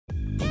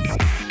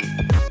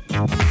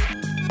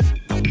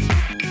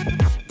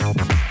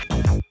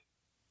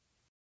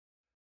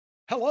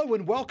Hello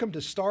and welcome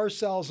to Stars,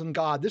 Cells, and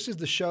God. This is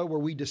the show where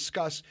we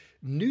discuss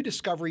new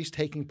discoveries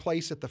taking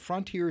place at the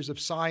frontiers of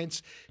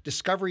science,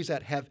 discoveries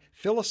that have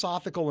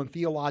philosophical and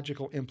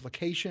theological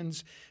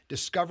implications,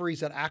 discoveries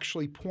that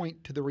actually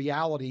point to the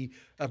reality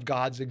of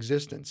God's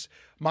existence.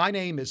 My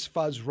name is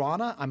Fuz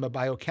Rana. I'm a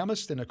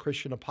biochemist and a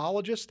Christian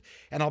apologist,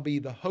 and I'll be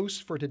the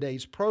host for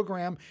today's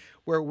program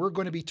where we're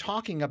going to be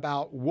talking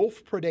about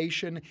wolf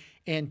predation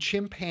and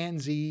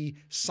chimpanzee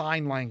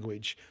sign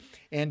language.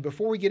 And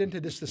before we get into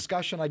this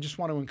discussion, I just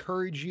want to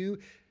encourage you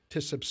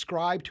to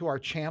subscribe to our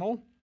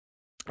channel,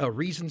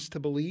 Reasons to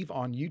Believe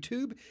on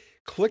YouTube.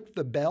 Click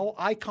the bell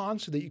icon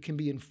so that you can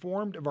be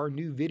informed of our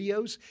new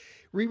videos.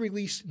 We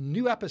release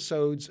new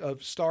episodes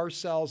of Stars,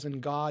 Cells, and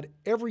God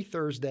every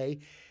Thursday.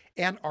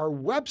 And our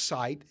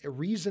website,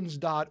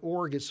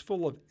 reasons.org, is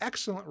full of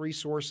excellent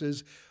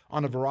resources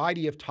on a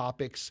variety of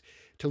topics.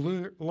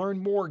 To learn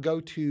more, go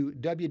to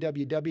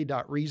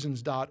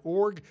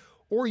www.reasons.org,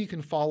 or you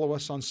can follow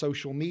us on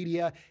social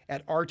media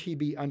at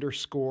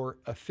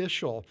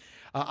RTB_official.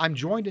 I'm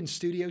joined in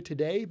studio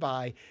today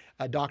by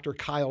Dr.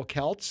 Kyle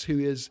Keltz, who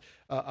is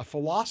a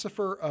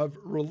philosopher of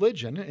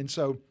religion. And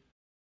so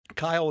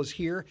Kyle is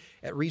here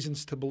at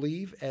Reasons to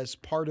Believe as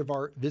part of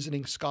our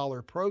Visiting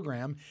Scholar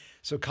program.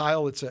 So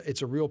Kyle,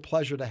 it's a real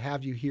pleasure to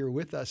have you here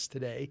with us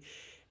today.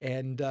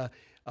 And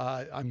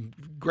I'm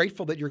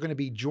grateful that you're going to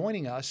be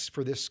joining us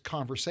for this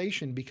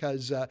conversation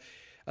because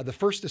the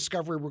first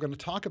discovery we're going to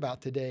talk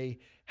about today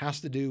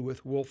has to do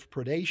with wolf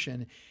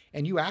predation.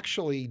 And you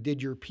actually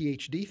did your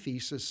PhD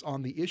thesis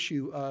on the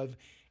issue of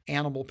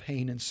animal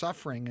pain and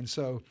suffering. And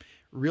so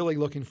really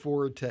looking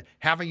forward to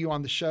having you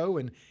on the show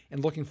and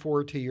looking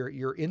forward to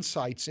your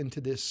insights into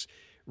this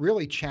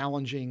really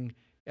challenging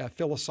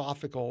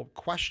philosophical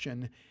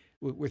question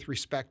with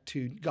respect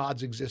to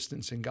God's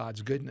existence and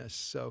God's goodness.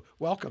 So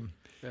welcome.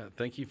 Yeah,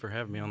 thank you for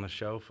having me on the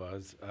show,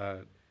 Fuzz.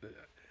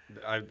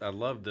 I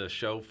love the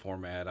show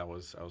format. I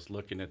was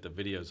looking at the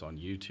videos on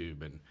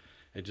YouTube, and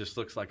it just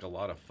looks like a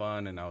lot of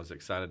fun, and I was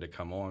excited to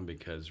come on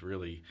because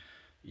really,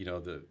 you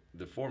know,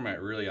 the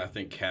format really, I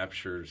think,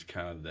 captures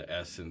kind of the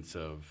essence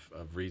of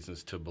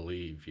Reasons to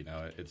Believe. You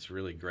know, it's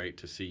really great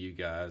to see you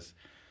guys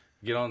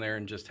get on there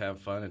and just have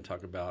fun and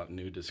talk about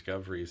new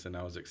discoveries, and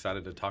I was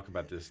excited to talk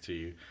about this to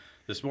you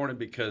this morning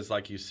because,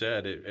 like you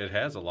said, it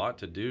has a lot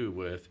to do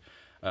with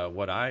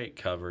what I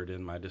covered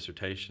in my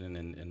dissertation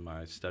and in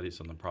my studies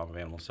on the problem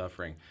of animal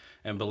suffering.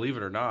 And believe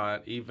it or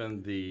not,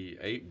 even the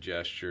ape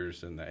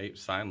gestures and the ape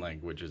sign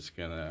language is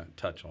going to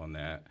touch on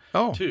that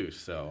too.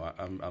 So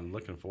I'm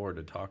looking forward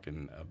to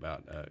talking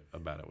about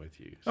it with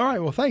you. So. All right.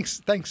 Well, thanks,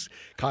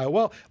 Kyle.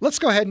 Well, let's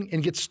go ahead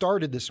and get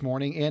started this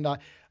morning. And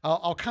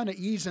I'll kind of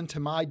ease into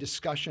my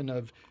discussion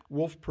of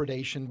wolf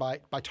predation by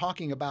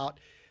talking about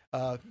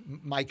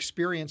my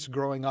experience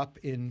growing up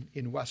in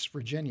West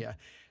Virginia.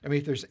 I mean,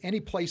 if there's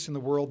any place in the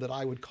world that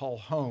I would call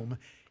home,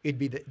 it'd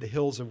be the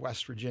hills of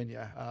West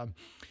Virginia.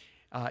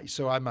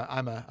 So I'm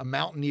a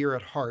mountaineer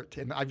at heart,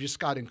 and I've just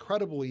got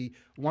incredibly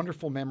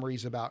wonderful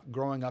memories about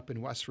growing up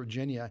in West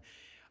Virginia.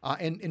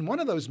 And one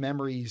of those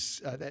memories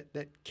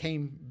that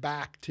came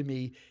back to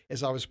me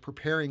as I was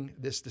preparing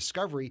this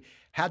discovery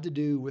had to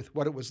do with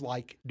what it was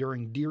like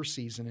during deer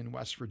season in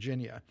West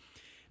Virginia.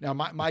 Now,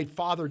 my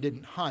father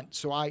didn't hunt,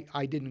 so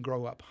I didn't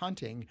grow up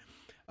hunting,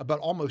 but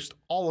almost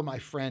all of my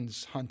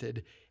friends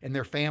hunted and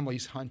their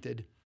families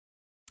hunted.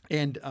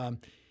 And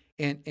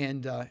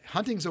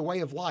hunting's a way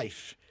of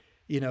life,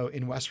 you know,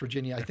 in West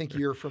Virginia. I think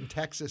you're from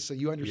Texas, so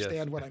you understand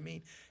Yes. what I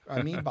mean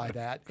by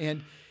that.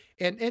 And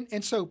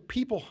so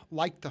people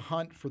like to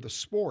hunt for the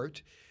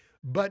sport,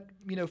 but,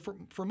 you know,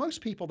 for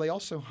most people, they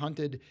also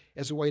hunted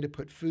as a way to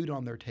put food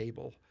on their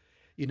table.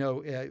 You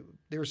know,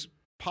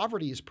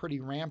 poverty is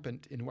pretty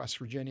rampant in West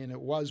Virginia, and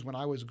it was when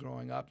I was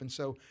growing up. And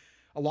so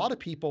a lot of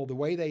people, the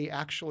way they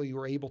actually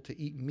were able to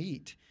eat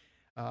meat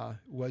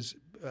was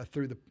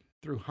through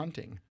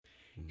hunting.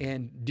 Mm-hmm.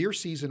 And deer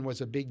season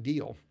was a big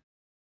deal,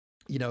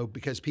 you know,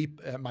 because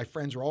my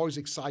friends were always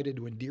excited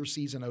when deer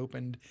season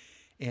opened.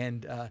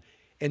 And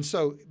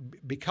so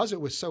because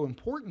it was so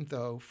important,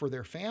 though, for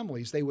their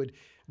families, they would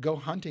go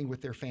hunting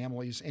with their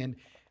families, and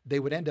they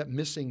would end up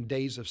missing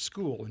days of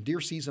school. And deer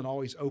season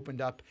always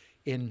opened up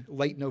in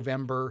late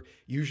November,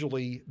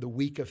 usually the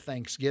week of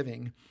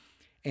Thanksgiving.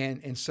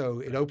 And so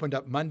it opened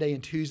up Monday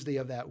and Tuesday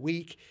of that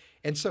week.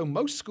 And so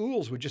most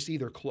schools would just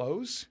either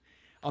close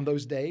on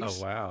those days,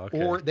 Oh, wow.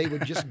 Okay. or they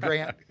would just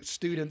grant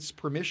students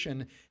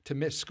permission to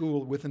miss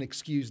school with an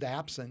excused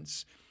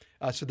absence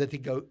so that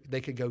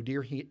they could go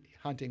deer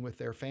hunting with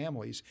their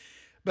families.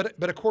 But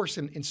of course,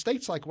 in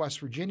states like West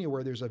Virginia,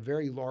 where there's a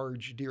very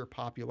large deer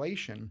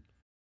population,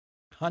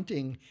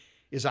 hunting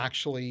is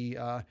actually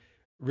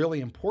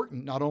really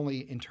important, not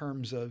only in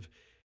terms of,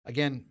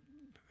 again,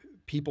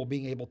 people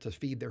being able to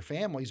feed their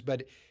families,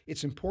 but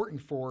it's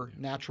important for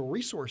natural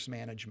resource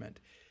management.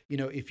 You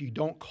know, if you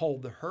don't cull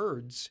the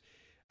herds,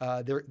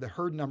 the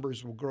herd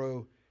numbers will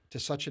grow to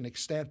such an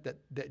extent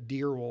that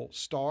deer will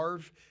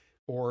starve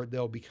or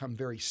they'll become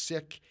very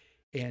sick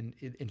and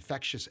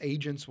infectious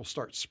agents will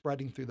start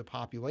spreading through the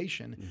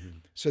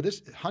population. So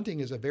this hunting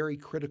is a very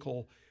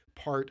critical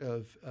part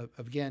of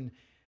again,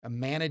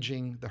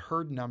 managing the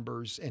herd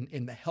numbers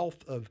and the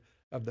health of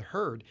the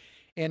herd.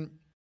 And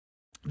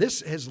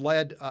this has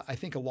led, I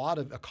think, a lot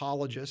of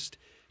ecologists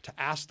to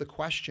ask the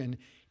question,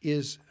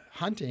 is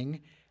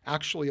hunting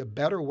actually a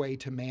better way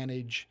to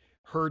manage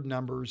herd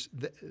numbers,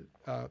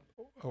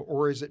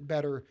 or is it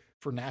better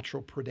for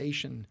natural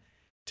predation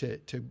to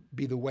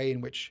be the way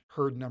in which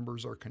herd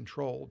numbers are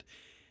controlled?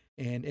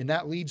 And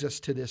that leads us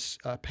to this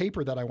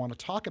paper that I want to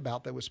talk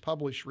about that was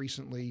published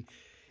recently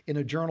in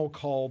a journal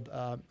called,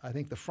 I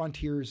think, The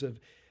Frontiers of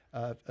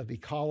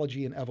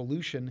Ecology and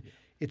Evolution.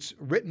 It's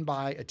written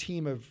by a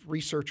team of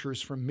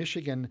researchers from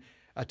Michigan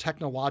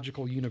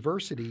Technological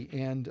University,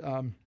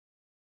 and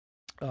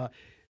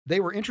they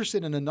were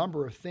interested in a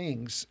number of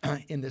things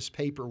in this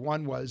paper.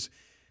 One was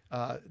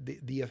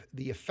the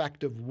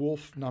effect of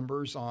wolf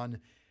numbers on,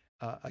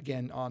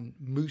 again, on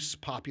moose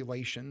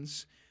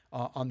populations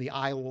on the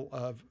Isle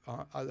of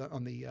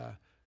on the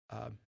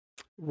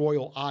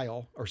Royal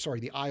Isle, or sorry,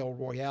 the Isle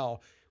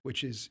Royale,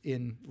 which is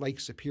in Lake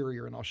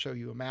Superior, and I'll show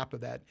you a map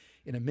of that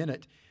in a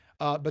minute.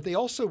 But they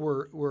also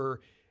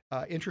were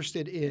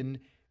interested in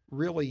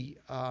really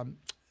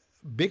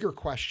bigger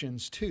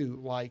questions too,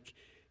 like,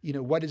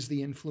 what is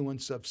the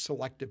influence of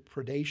selective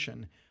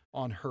predation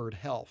on herd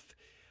health?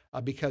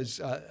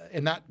 Because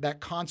and that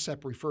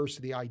concept refers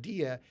to the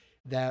idea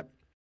that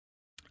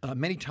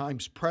many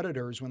times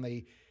predators, when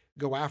they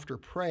go after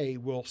prey,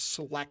 will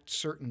select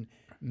certain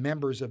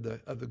members of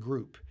the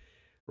group.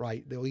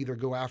 Right? They'll either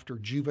go after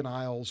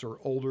juveniles or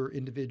older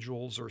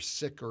individuals or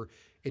sick or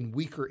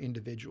weaker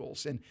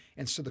individuals.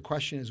 And so the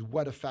question is,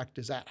 what effect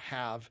does that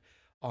have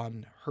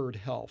on herd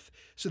health?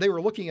 So they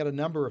were looking at a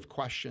number of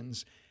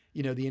questions,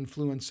 the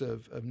influence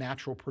of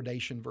natural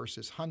predation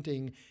versus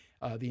hunting,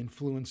 the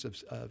influence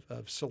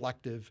of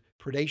selective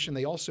predation.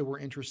 They also were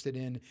interested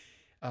in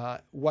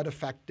what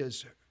effect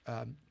does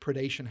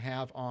predation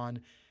have on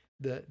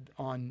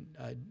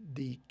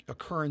the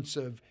occurrence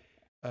of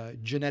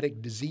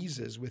genetic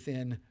diseases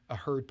within a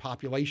herd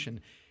population.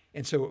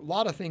 And so a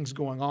lot of things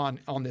going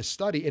on this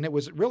study. And it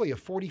was really a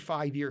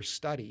 45-year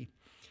study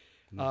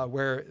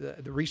where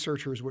the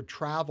researchers would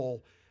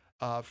travel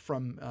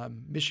from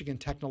Michigan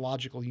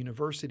Technological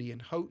University in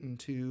Houghton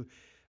to,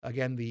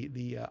 again,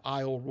 the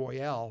Isle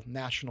Royale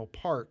National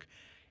Park.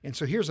 And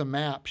so here's a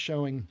map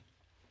showing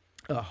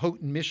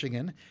Houghton,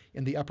 Michigan,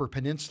 in the Upper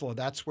Peninsula.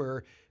 That's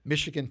where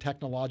Michigan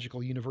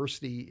Technological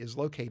University is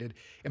located.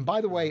 And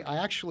by the way, I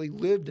actually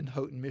lived in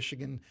Houghton,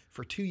 Michigan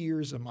for 2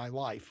 years of my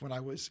life. When I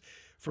was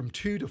from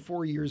 2 to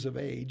 4 years of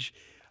age,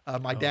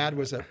 my dad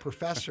was a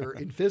professor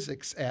in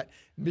physics at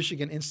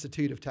Michigan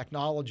Institute of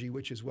Technology,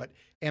 which is what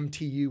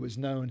MTU was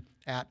known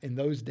at in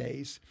those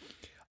days.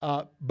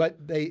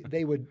 But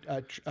they would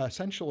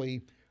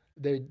essentially,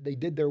 they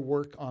did their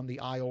work on the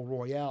Isle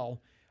Royale,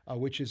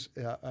 which is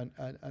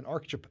an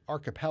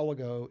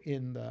archipelago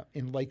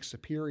in Lake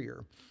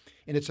Superior.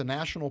 And it's a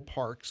national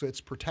park, so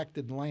it's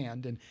protected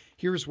land. And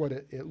here's what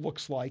it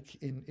looks like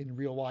in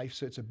real life.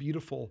 So it's a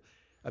beautiful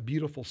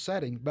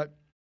setting. But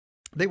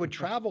they would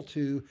travel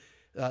to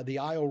the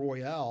Isle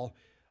Royale,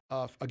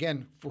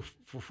 again, for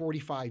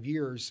 45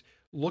 years,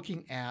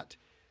 looking at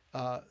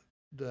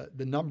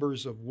the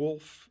numbers of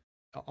wolf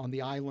on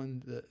the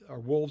island, or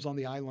wolves on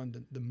the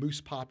island, the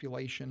moose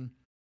population.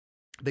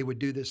 They would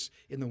do this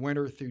in the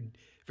winter through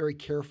very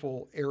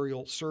careful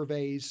aerial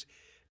surveys.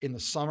 In the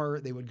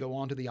summer, they would go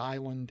onto the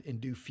island and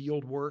do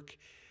field work.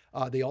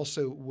 They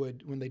also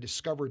would, when they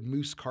discovered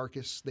moose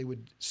carcass, they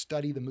would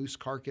study the moose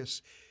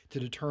carcass to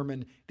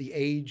determine the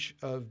age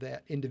of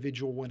that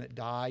individual when it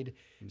died.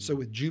 Mm-hmm. So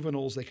with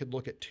juveniles, they could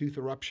look at tooth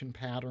eruption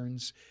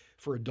patterns.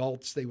 For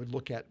adults, they would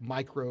look at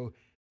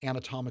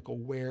micro-anatomical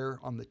wear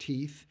on the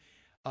teeth.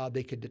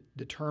 They could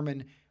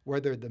determine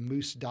whether the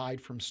moose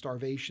died from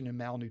starvation and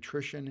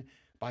malnutrition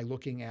by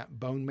looking at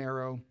bone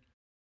marrow.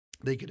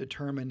 They could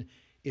determine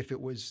if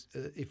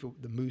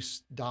the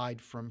moose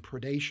died from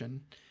predation,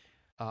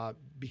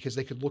 because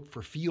they could look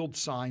for field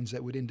signs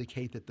that would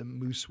indicate that the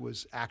moose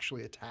was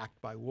actually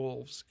attacked by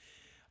wolves.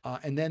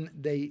 And then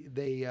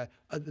the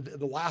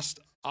last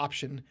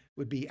option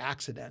would be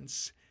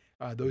accidents.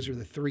 Those are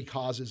the three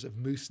causes of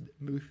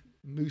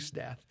moose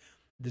death: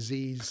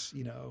 disease,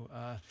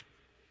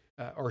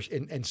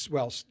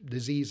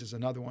 disease is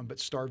another one, but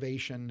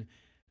starvation,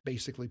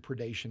 basically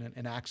predation,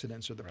 and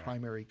accidents are the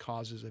primary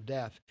causes of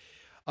death.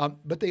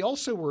 But they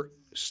also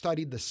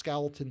studied the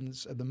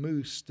skeletons of the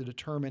moose to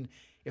determine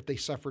if they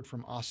suffered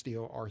from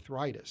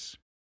osteoarthritis.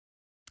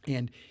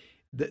 And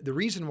the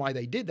reason why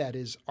they did that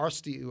is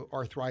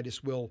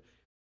osteoarthritis will,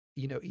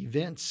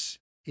 evince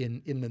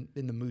in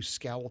the moose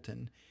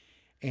skeleton,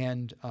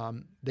 and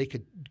they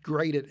could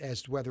grade it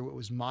as to whether it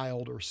was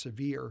mild or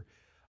severe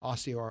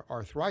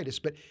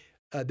osteoarthritis. But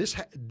this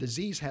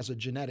disease has a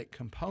genetic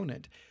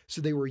component,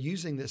 so they were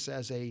using this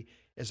as a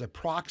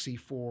proxy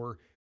for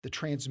the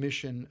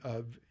transmission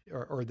of,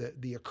 or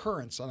the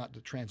occurrence, not the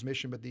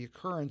transmission, but the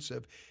occurrence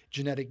of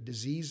genetic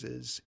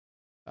diseases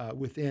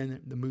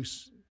within the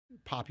moose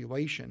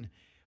population,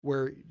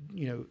 where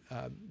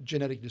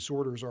genetic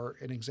disorders are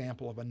an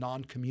example of a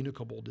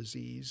non-communicable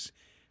disease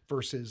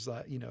versus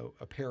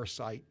a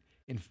parasite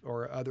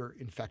or other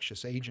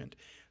infectious agent.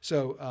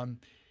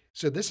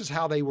 So this is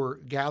how they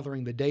were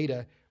gathering the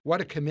data. What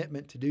a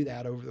commitment to do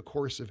that over the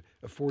course of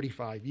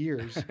 45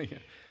 years.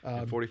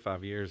 Yeah.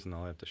 45 years, and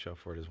all I have to show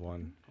for it is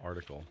one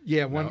article.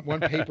 Yeah, one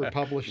paper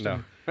published.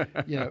 No.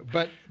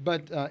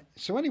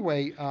 So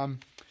anyway,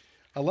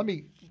 let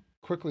me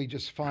quickly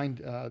just find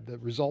the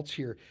results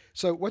here.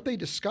 So what they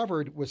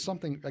discovered was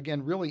something,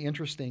 again, really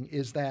interesting,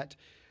 is that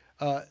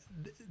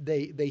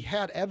they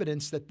had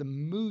evidence that the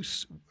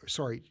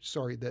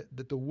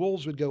that the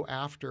wolves would go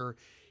after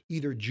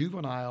either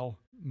juvenile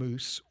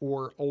moose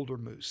or older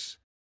moose.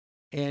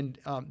 And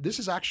this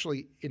is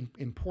actually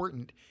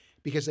important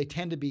because they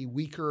tend to be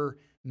weaker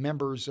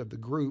members of the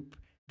group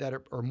that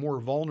are more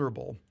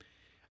vulnerable.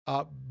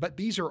 But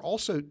these are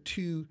also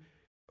two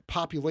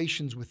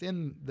populations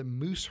within the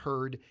moose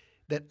herd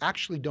that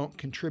actually don't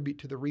contribute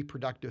to the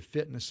reproductive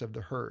fitness of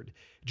the herd.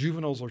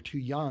 Juveniles are too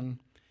young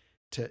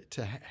to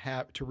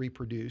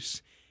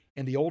reproduce,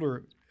 and the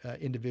older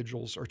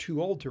individuals are too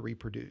old to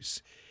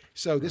reproduce.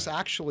 So this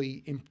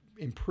actually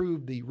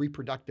improved the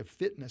reproductive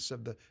fitness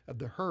of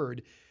the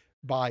herd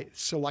by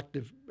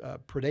selective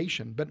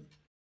predation. But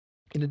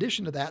in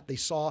addition to that, they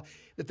saw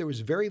that there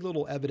was very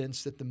little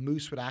evidence that the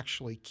moose would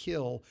actually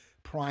kill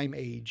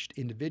prime-aged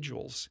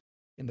individuals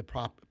in the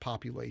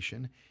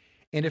population.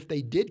 And if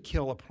they did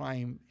kill a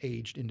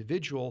prime-aged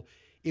individual,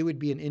 it would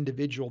be an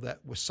individual that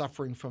was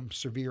suffering from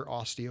severe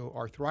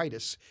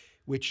osteoarthritis,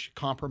 which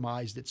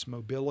compromised its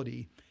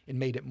mobility and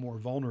made it more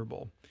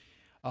vulnerable.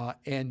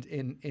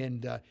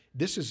 And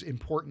this is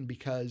important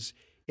because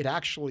it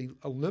actually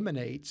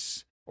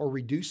eliminates or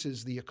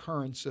reduces the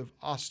occurrence of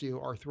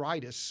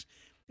osteoarthritis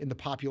in the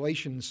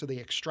population. So they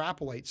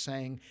extrapolate,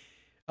 saying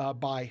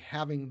by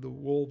having the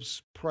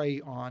wolves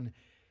prey on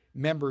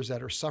members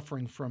that are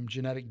suffering from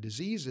genetic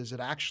diseases, it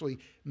actually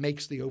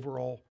makes the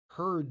overall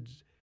herd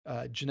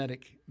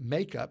genetic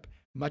makeup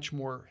much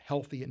more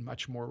healthy and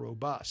much more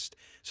robust.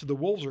 So the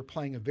wolves are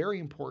playing a very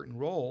important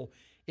role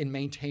in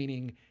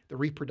maintaining the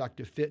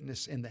reproductive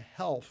fitness and the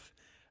health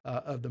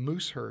of the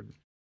moose herd.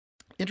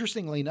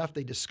 Interestingly enough,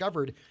 they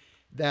discovered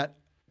that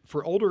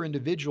for older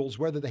individuals,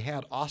 whether they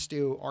had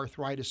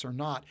osteoarthritis or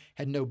not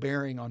had no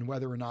bearing on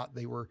whether or not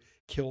they were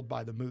killed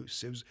by the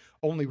moose. It was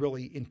only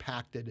really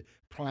impacted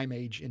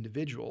prime-age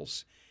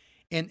individuals.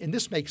 And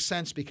this makes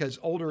sense because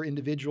older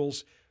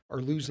individuals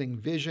are losing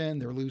vision,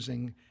 they're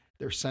losing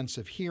their sense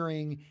of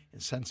hearing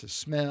and sense of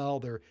smell,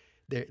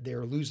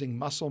 they're losing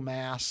muscle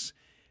mass,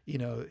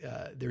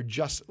 they're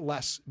just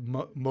less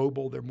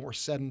mobile, they're more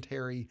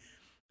sedentary,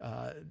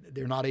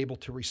 they're not able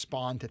to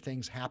respond to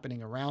things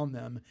happening around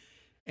them.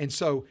 And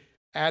so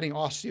adding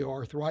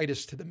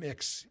osteoarthritis to the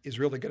mix is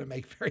really going to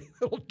make very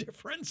little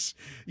difference.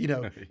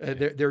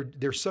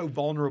 They're so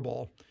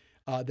vulnerable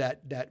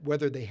that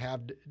whether they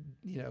have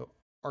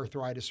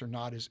arthritis or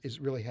not is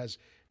really has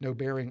no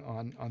bearing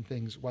on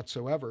things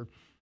whatsoever.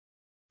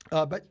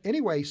 But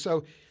anyway,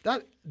 so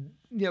that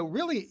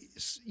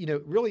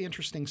really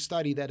interesting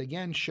study that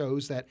again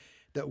shows that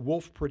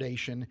wolf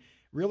predation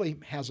really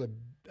has a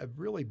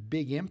really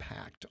big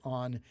impact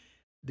on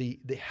the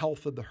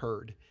health of the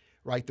herd.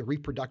 Right, the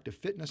reproductive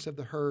fitness of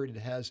the herd. It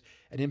has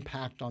an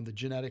impact on the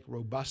genetic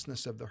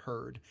robustness of the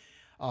herd.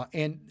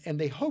 And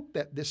they hope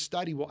that this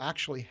study will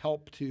actually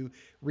help to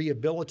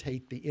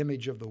rehabilitate the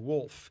image of the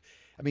wolf.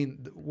 I mean,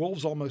 the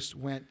wolves almost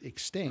went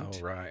extinct.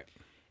 Oh, right.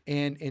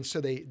 And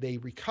so they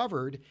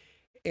recovered,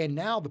 and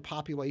now the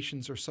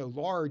populations are so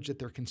large that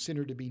they're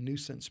considered to be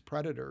nuisance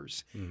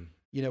predators.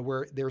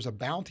 Where there's a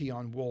bounty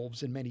on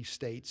wolves in many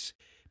states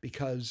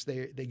because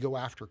they go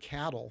after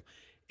cattle.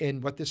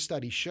 And what this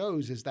study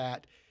shows is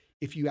that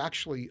if you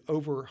actually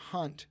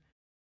overhunt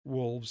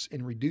wolves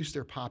and reduce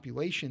their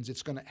populations,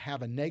 it's going to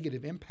have a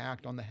negative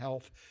impact on the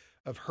health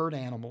of herd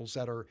animals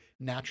that are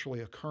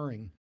naturally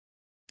occurring.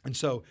 And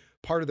so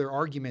part of their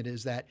argument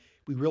is that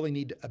we really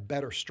need a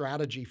better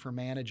strategy for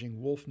managing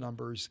wolf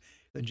numbers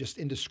than just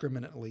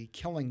indiscriminately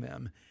killing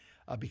them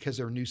because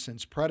they're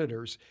nuisance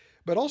predators.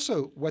 But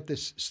also what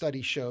this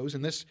study shows,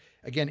 and this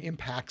again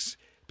impacts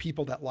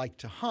people that like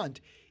to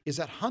hunt, is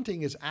that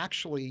hunting is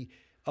actually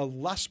a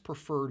less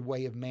preferred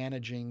way of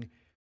managing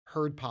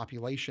herd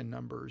population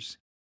numbers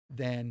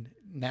than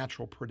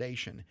natural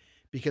predation,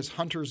 because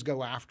hunters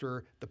go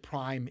after the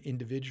prime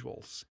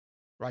individuals,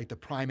 right? The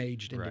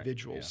prime-aged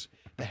individuals,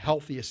 the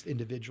healthiest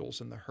individuals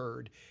in the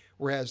herd,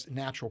 whereas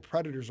natural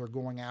predators are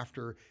going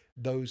after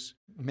those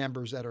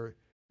members that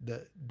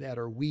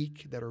are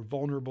weak, that are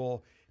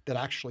vulnerable, that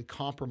actually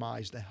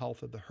compromise the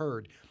health of the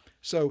herd.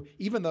 So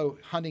even though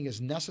hunting is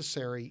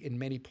necessary in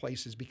many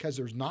places because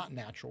there's not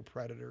natural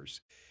predators,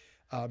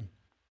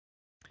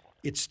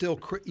 it's still,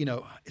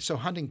 so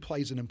hunting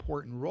plays an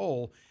important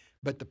role,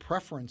 but the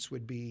preference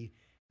would be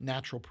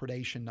natural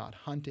predation, not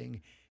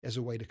hunting, as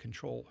a way to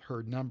control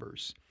herd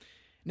numbers.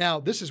 Now,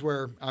 this is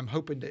where I'm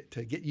hoping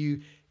to get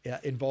you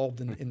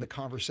involved in the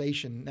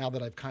conversation now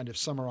that I've kind of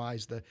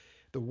summarized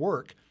the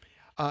work.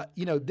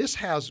 This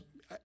has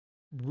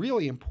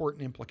really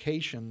important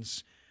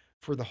implications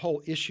for the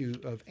whole issue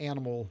of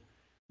animal,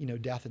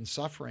 death and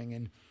suffering.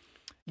 And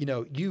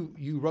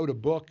you wrote a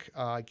book.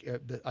 I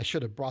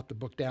should have brought the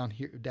book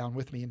down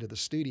with me into the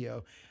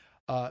studio.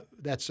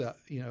 That's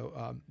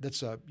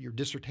your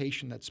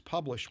dissertation that's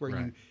published, where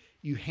Right.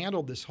 you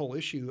handled this whole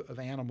issue of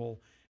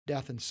animal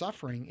death and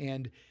suffering.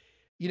 And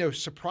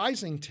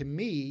surprising to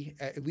me,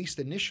 at least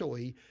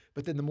initially,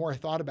 but then the more I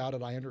thought about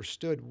it, I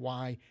understood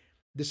why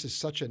this is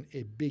such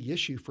a big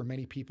issue for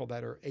many people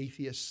that are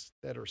atheists,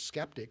 that are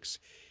skeptics,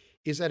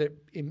 is that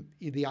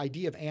the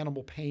idea of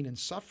animal pain and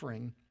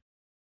suffering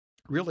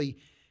really,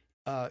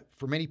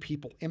 for many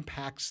people,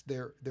 impacts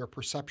their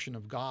perception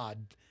of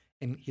God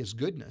and His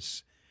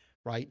goodness,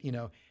 right?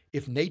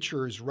 If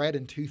nature is red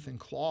in tooth and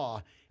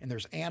claw, and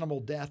there's animal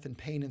death and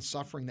pain and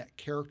suffering that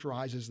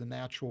characterizes the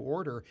natural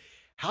order,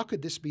 how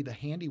could this be the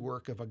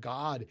handiwork of a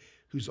God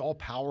who's all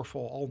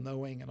powerful, all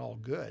knowing, and all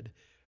good,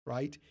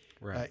 right?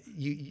 Right.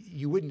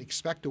 You wouldn't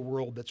expect a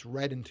world that's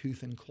red in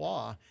tooth and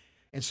claw.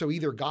 And so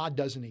either God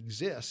doesn't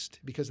exist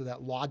because of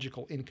that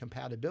logical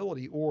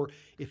incompatibility, or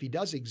if He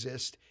does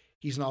exist,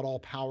 He's not all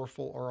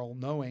powerful or all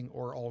knowing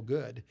or all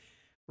good,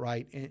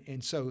 right?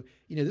 And so,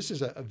 this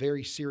is a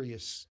very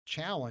serious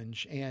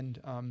challenge. And,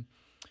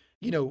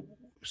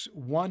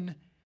 one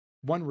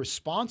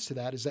response to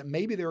that is that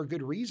maybe there are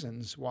good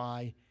reasons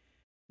why,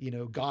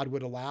 God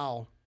would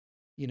allow,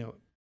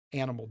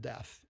 animal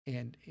death.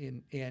 And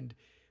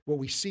what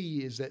we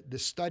see is that the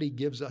study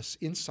gives us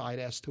insight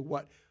as to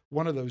what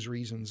one of those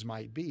reasons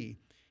might be,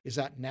 is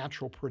that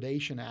natural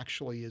predation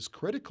actually is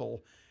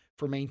critical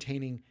for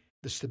maintaining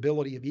the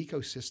stability of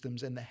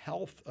ecosystems and the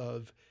health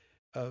of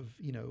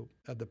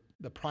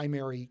the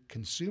primary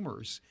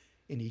consumers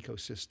in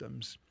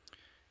ecosystems.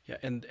 Yeah,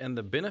 and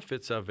the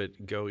benefits of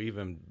it go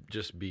even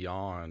just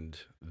beyond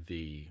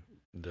the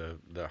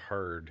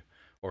herd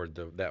or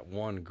that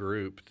one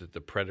group that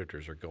the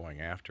predators are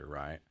going after,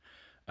 right?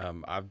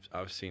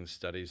 I've seen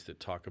studies that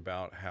talk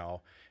about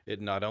how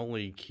it not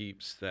only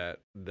keeps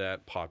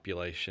that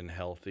population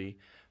healthy,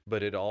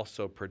 but it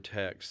also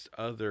protects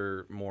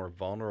other more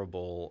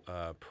vulnerable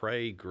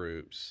prey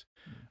groups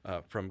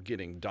from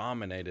getting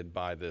dominated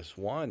by this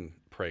one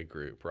prey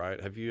group,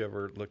 right? Have you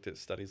ever looked at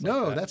studies like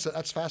No, that?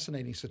 that's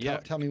fascinating. So Yeah.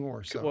 tell me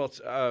more. So.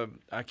 Well,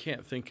 I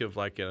can't think of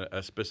like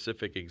a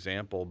specific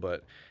example,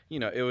 but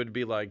it would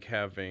be like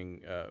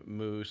having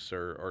moose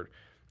or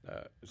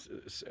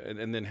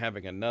and then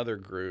having another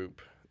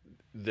group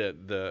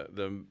that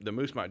the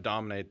moose might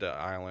dominate the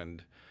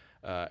island,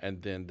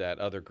 and then that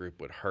other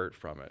group would hurt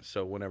from it.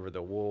 So whenever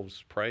the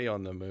wolves prey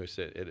on the moose,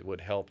 it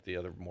would help the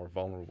other more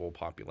vulnerable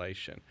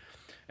population.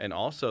 And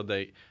also,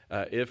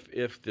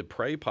 if the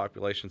prey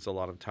populations, a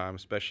lot of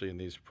times, especially in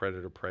these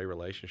predator-prey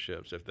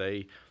relationships, if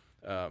they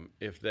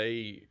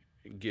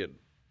get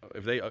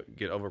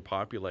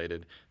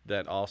overpopulated,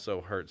 that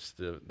also hurts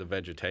the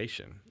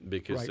vegetation,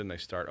 because Right. then they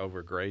start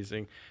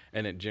overgrazing,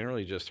 and it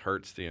generally just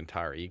hurts the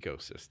entire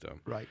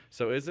ecosystem. Right.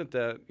 So isn't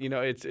that,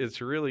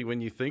 it's really,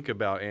 when you think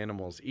about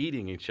animals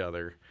eating each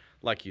other,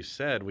 like you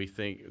said,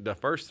 the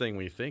first thing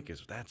we think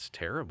is that's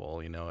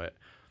terrible.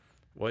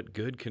 What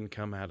good can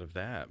come out of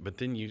that? But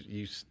then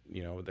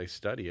they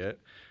study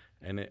it,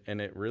 and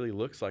it really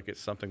looks like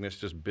it's something that's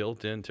just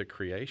built into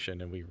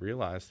creation, and we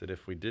realize that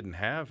if we didn't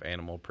have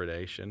animal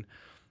predation,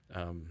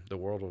 the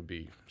world would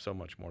be so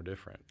much more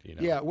different.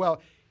 Yeah,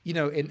 well,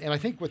 and I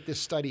think what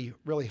this study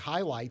really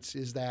highlights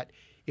is that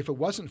if it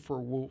wasn't for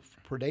wolf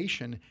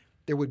predation,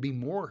 there would be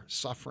more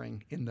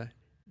suffering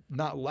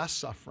not less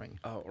suffering.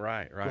 Oh,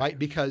 right. Right?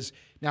 Because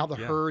now the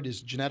Yeah. herd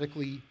is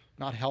genetically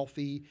not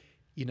healthy.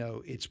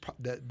 It's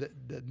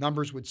the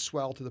numbers would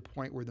swell to the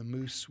point where the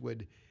moose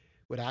would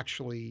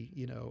actually,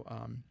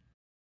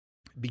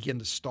 begin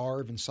to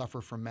starve and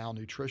suffer from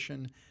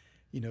malnutrition,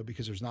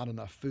 because there's not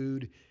enough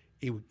food.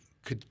 It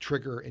could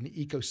trigger an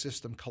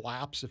ecosystem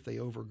collapse if they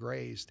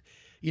overgrazed.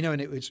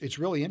 And it's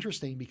really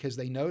interesting because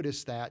they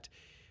noticed that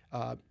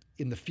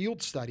in the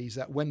field studies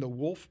that when the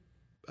wolf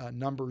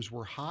numbers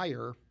were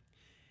higher,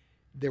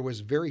 there was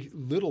very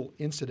little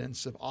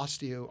incidence of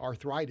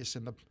osteoarthritis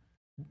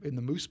in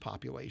the moose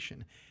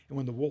population. And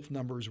when the wolf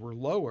numbers were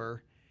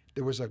lower,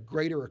 there was a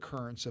greater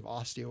occurrence of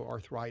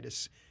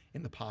osteoarthritis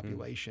in the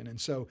population. And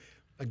so,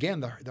 again,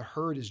 the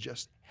herd is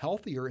just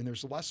healthier, and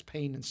there's less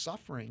pain and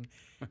suffering,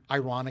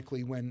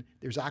 ironically, when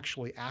there's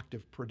actually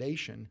active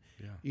predation,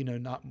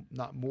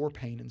 not more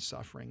pain and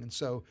suffering. And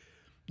so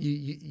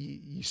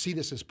you see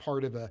this as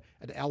part of an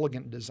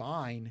elegant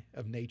design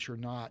of nature,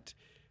 not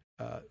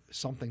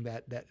something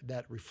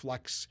that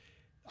reflects,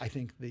 I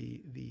think,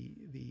 the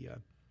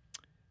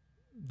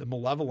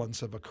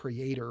malevolence of a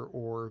creator,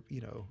 or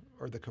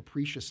the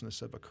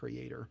capriciousness of a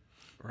creator.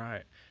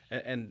 Right.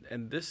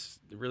 And this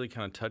really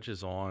kind of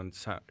touches on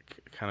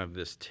kind of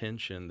this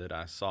tension that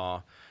I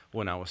saw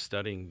when I was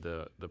studying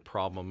the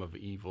problem of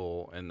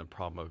evil and the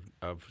problem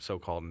of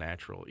so-called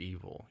natural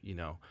evil,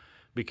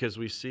 because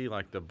we see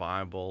like the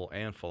Bible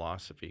and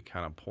philosophy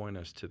kind of point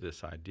us to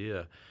this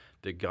idea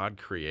that God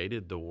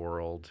created the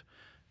world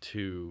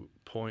to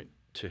point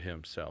to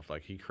himself.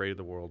 Like he created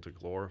the world to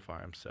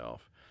glorify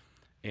himself.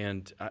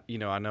 And,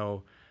 I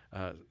know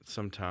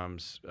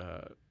sometimes,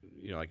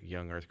 like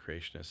young earth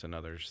creationists and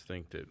others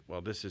think that,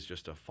 well, this is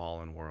just a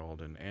fallen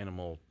world and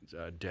animal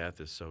death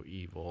is so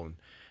evil.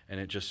 And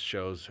it just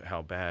shows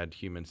how bad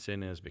human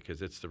sin is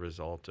because it's the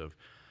result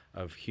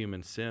of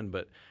human sin.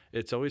 But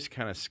it's always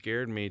kind of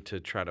scared me to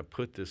try to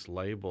put this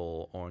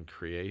label on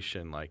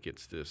creation like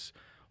it's this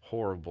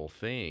horrible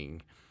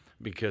thing,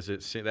 because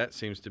that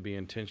seems to be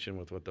in tension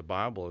with what the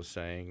Bible is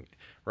saying,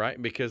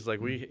 right? Because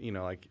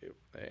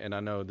and I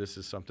know this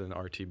is something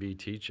RTB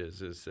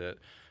teaches, is that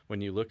when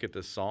you look at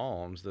the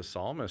Psalms, the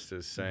psalmist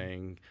is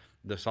saying,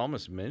 the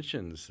psalmist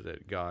mentions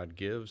that God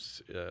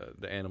gives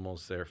the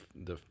animals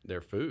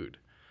their food.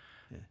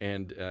 Yeah.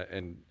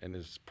 And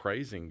is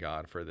praising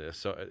God for this.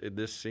 So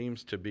this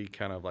seems to be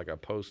kind of like a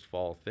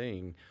post-fall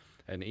thing,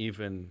 and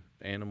even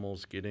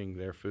animals getting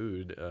their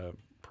food,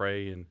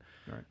 prey and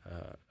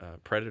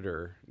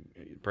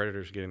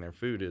predators getting their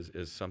food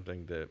is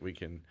something that we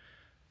can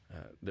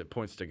that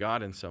points to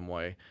God in some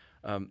way.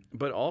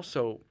 But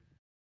also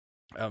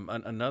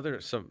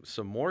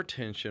some more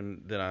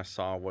tension that I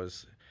saw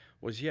was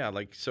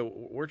so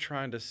we're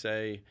trying to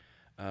say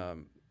that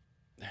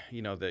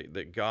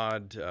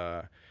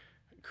God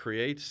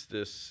creates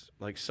this,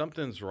 like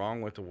something's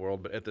wrong with the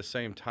world, but at the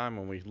same time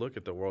when we look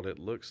at the world, it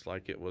looks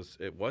like it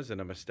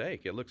wasn't a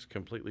mistake. It looks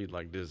completely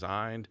like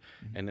designed,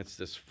 and it's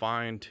this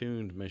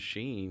fine-tuned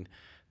machine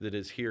that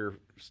is here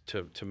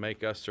to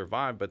make us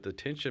survive. But the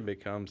tension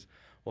becomes,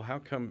 well, how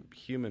come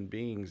human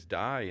beings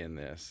die in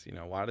this?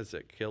 Why does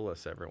it kill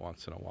us every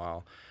once in a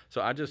while?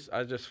 So I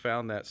just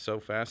found that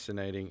so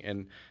fascinating.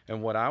 And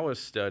what I was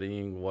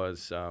studying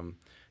was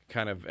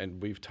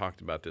and we've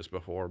talked about this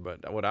before,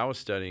 but what I was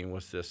studying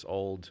was this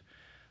old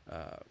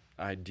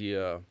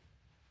idea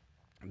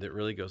that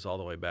really goes all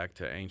the way back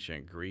to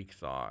ancient Greek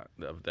thought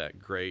of that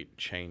great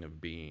chain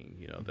of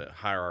being, the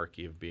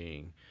hierarchy of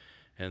being.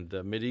 And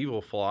the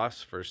medieval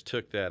philosophers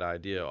took that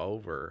idea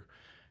over,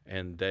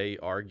 and they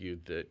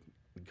argued that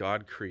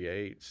God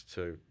creates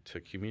to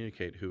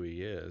communicate who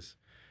he is.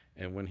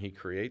 And when he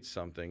creates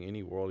something,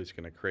 any world he's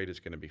going to create is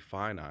going to be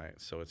finite.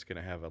 So it's going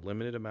to have a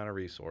limited amount of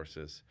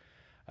resources.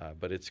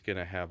 But it's going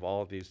to have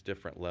all these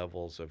different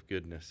levels of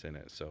goodness in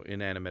it. So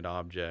inanimate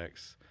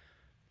objects,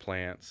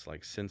 plants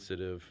like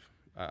vegetative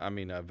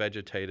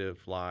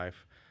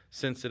life,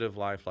 sensitive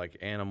life like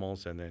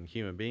animals, and then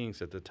human beings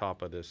at the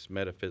top of this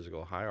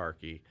metaphysical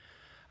hierarchy.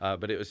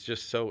 But it was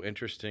just so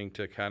interesting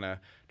to kind of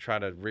try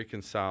to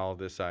reconcile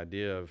this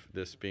idea of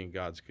this being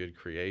God's good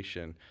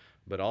creation,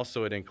 but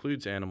also it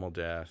includes animal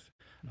death,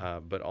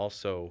 but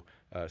also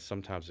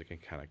sometimes it can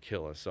kind of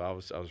kill us. So I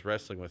was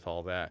wrestling with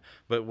all that.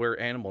 But where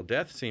animal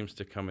death seems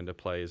to come into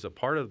play is a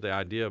part of the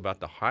idea about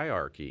the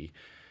hierarchy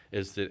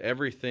is that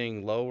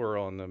everything lower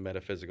on the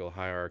metaphysical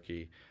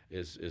hierarchy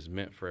is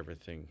meant for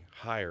everything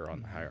higher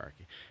on the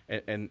hierarchy.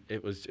 And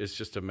it's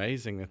just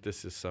amazing that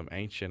this is some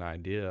ancient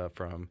idea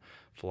from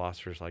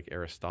philosophers like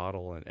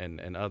Aristotle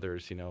and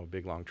others,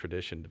 big long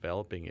tradition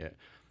developing it.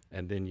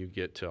 And then you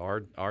get to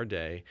our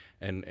day,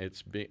 and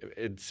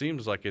it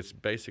seems like it's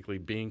basically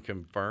being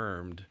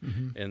confirmed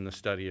in the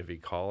study of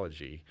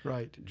ecology.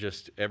 Right.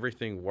 Just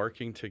everything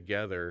working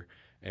together,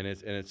 and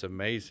it's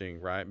amazing,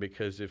 right?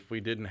 Because if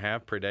we didn't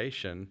have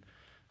predation,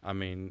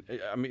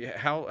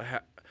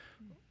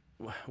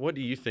 what do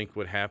you think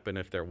would happen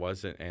if there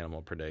wasn't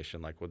animal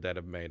predation? Like, would that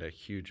have made a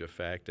huge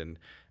effect, and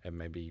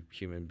maybe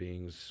human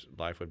beings'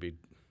 life would be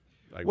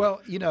like? Well,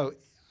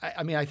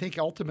 I think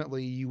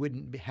ultimately you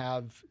wouldn't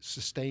have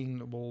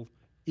sustainable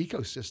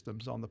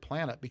ecosystems on the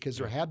planet, because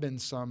there have been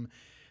some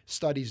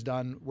studies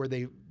done where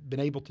they've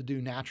been able to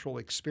do natural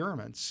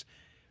experiments.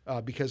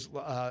 Because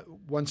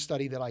one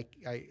study that I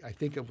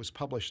think of was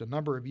published a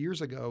number of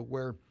years ago,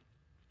 where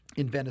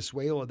in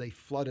Venezuela they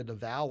flooded a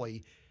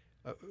valley.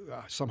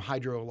 Some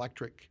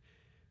hydroelectric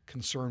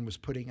concern was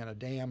putting in a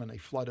dam, and they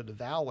flooded a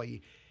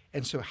valley.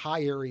 And so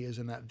high areas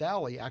in that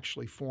valley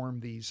actually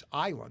formed these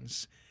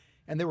islands.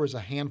 And there was a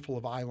handful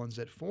of islands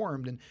that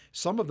formed, and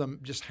some of them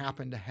just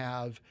happened to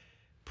have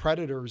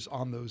predators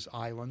on those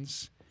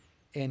islands,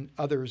 and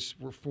others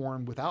were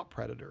formed without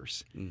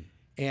predators.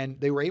 And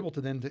they were able to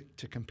then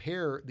to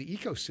compare the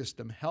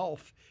ecosystem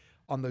health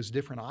on those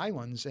different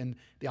islands. And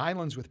the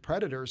islands with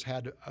predators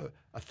had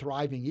a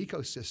thriving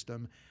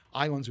ecosystem.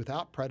 Islands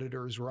without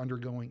predators were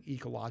undergoing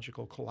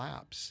ecological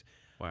collapse.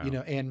 Wow.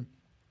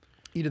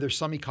 There's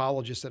some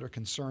ecologists that are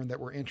concerned that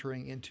we're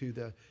entering into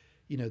the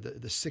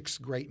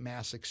sixth great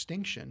mass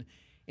extinction.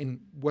 And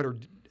what are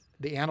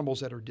the animals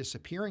that are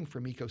disappearing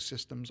from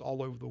ecosystems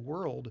all over the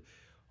world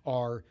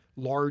are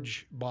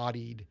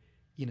large-bodied,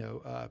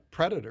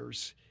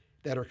 predators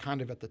that are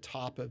kind of at the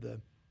top of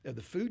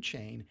the food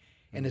chain.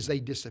 And as they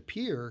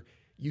disappear,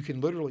 you can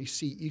literally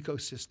see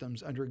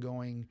ecosystems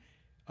undergoing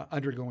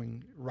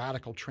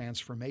radical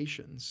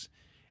transformations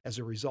as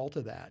a result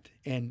of that.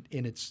 And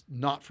it's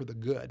not for the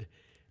good.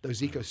 Those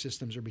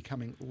ecosystems are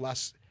becoming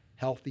less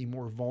healthy,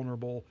 more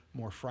vulnerable,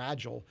 more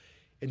fragile.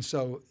 And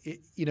so,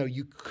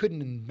 you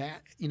couldn't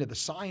the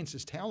science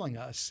is telling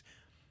us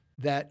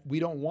that we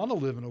don't want to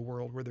live in a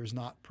world where there's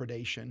not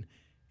predation,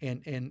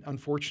 and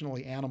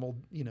unfortunately, animal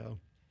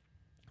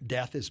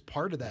death is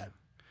part of that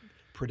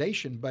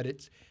predation. But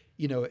it's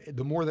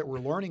the more that we're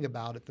learning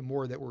about it, the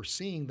more that we're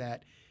seeing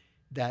that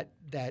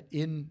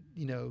in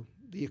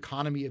the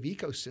economy of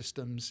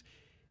ecosystems,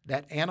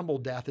 that animal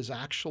death is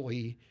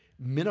actually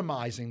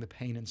minimizing the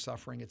pain and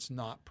suffering. It's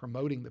not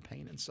promoting the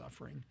pain and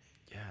suffering.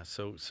 Yeah.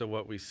 So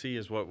what we see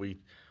is what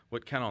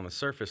kind of on the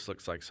surface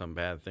looks like some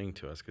bad thing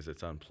to us because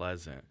it's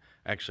unpleasant,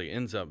 actually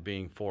ends up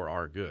being for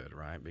our good,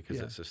 right? Because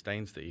it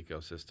sustains the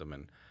ecosystem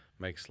and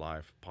makes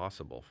life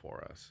possible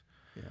for us.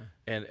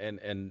 Yeah.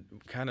 And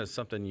kind of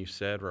something you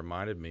said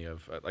reminded me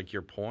of like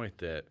your point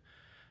that,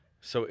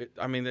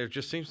 there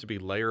just seems to be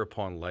layer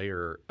upon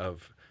layer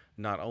of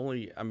not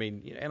only,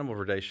 animal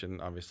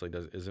predation obviously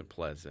isn't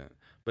pleasant,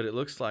 but it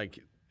looks like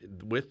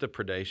with the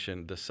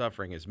predation, the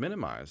suffering is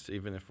minimized,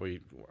 even if we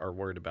are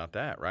worried about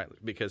that, right?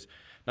 Because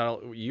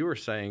you were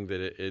saying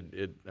that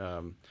it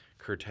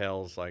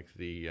curtails like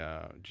the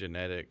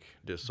genetic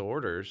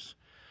disorders,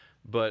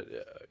 but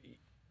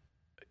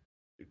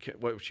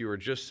what you were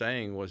just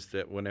saying was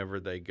that whenever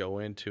they go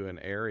into an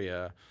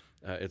area,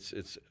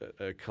 it's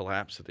a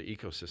collapse of the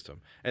ecosystem,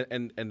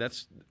 and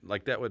that's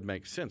like that would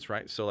make sense,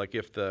 right? So like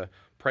if the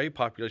prey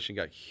population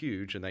got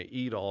huge and they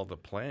eat all the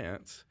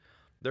plants,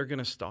 they're going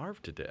to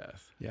starve to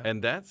death. Yeah.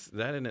 And that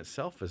in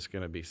itself is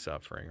going to be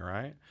suffering,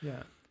 right?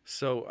 Yeah.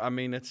 So,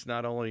 it's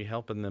not only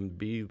helping them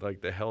be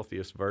like the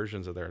healthiest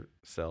versions of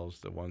themselves,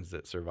 the ones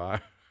that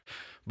survive,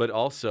 but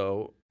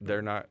also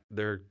they're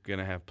going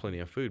to have plenty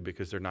of food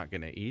because they're not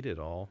going to eat it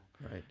all.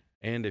 Right.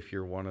 And if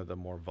you're one of the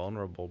more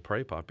vulnerable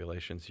prey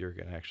populations, you're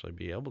going to actually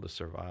be able to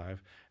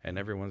survive, and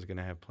everyone's going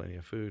to have plenty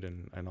of food,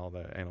 and all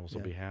the animals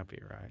will be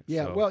happy, right?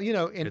 Yeah. So well,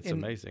 it's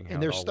amazing how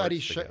and there's it all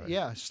studies, works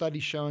together.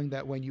 Studies showing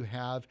that when you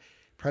have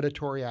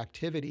predatory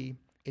activity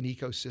in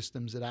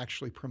ecosystems, it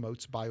actually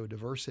promotes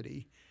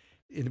biodiversity,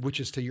 which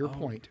is to your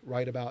point,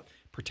 right, about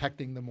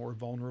protecting the more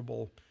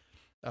vulnerable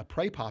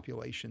prey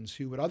populations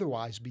who would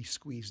otherwise be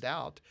squeezed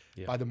out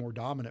by the more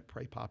dominant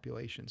prey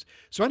populations.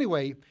 So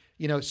anyway,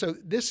 so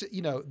this,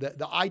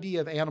 the idea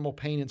of animal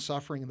pain and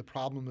suffering and the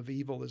problem of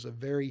evil is a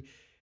very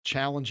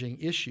challenging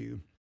issue.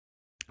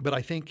 But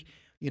I think,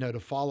 to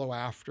follow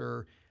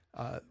after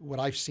what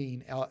I've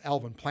seen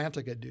Alvin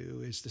Plantinga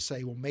do is to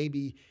say, well,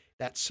 maybe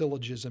that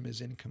syllogism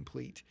is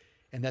incomplete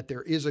and that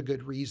there is a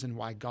good reason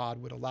why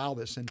God would allow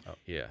this. And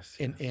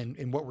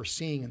and what we're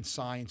seeing in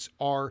science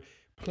are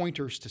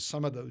pointers to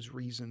some of those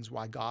reasons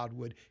why God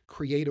would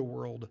create a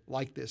world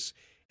like this,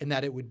 and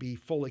that it would be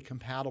fully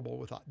compatible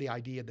with the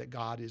idea that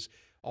God is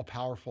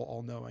all-powerful,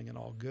 all-knowing, and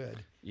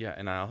all-good. Yeah,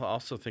 and I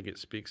also think it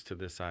speaks to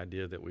this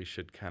idea that we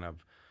should kind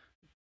of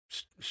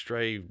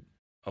stray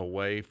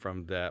away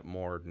from that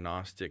more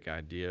Gnostic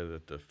idea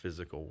that the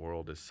physical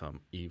world is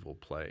some evil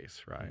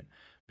place, right? Mm-hmm.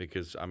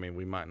 Because,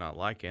 we might not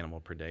like animal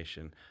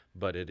predation,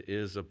 but it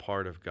is a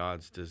part of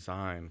God's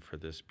design for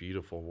this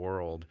beautiful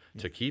world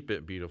to keep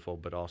it beautiful,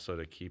 but also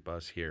to keep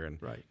us here and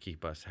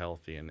keep us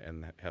healthy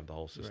and have the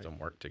whole system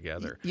work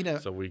together.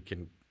 So we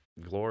can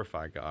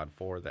glorify God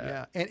for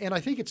that. Yeah, and I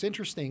think it's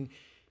interesting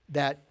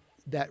that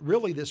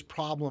really this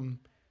problem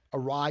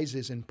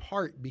arises in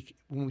part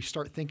when we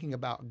start thinking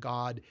about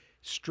God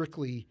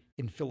strictly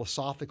in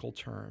philosophical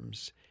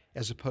terms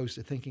as opposed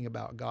to thinking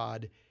about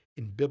God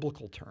in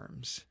biblical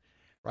terms.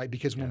 Right,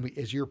 because when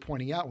as you're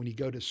pointing out, when you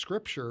go to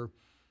Scripture,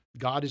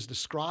 God is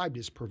described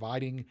as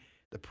providing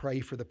the prey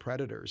for the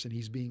predators, and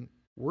He's being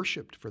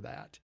worshipped for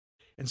that.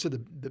 And so the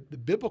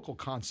biblical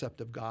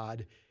concept of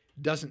God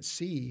doesn't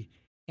see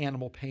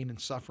animal pain and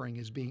suffering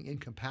as being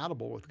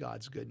incompatible with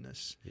God's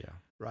goodness. Yeah.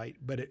 Right,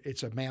 but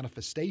it's a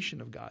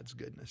manifestation of God's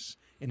goodness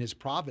in His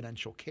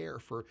providential care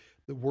for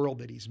the world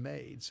that He's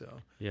made. So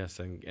yes,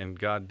 and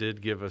God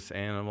did give us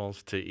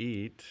animals to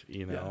eat.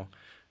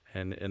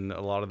 And in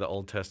a lot of the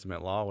Old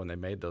Testament law, when they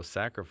made those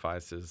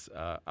sacrifices,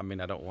 I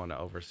don't want to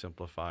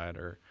oversimplify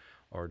it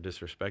or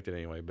disrespect it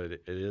anyway, but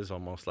it is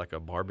almost like a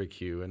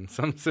barbecue in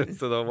some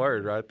sense of the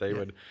word, right? They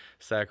would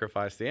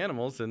sacrifice the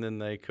animals and then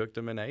they cooked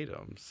them and ate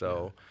them.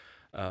 So,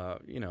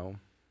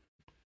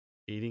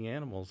 eating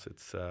animals,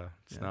 it's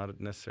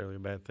not necessarily a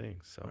bad thing.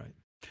 So. Right.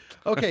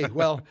 Okay,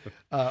 well,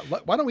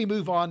 why don't we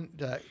move on,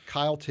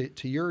 Kyle,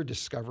 to your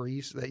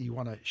discoveries that you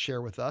want to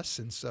share with us?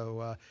 And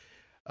so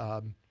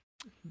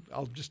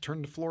I'll just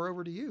turn the floor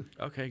over to you.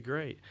 Okay,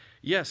 great.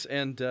 Yes,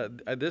 and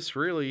this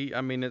really,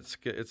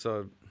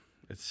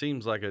 it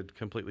seems like a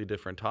completely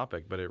different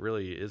topic, but it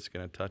really is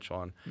going to touch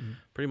on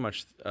pretty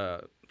much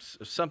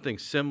something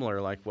similar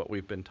like what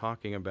we've been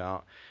talking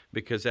about,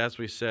 because as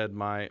we said,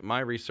 my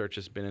research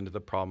has been into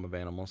the problem of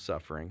animal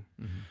suffering.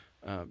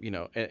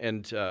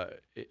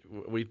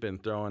 We've been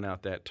throwing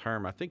out that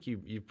term. I think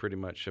you pretty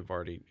much have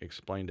already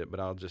explained it,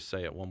 but I'll just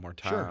say it one more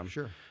time.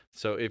 Sure.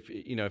 So if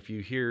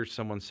you hear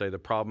someone say the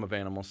problem of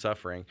animal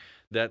suffering,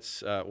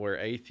 that's where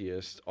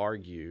atheists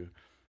argue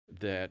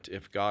that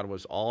if God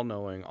was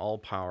all-knowing,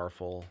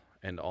 all-powerful,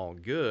 and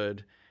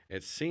all-good,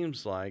 it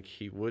seems like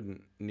He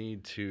wouldn't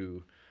need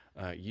to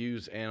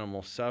use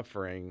animal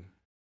suffering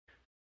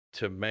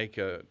to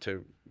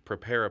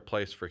prepare a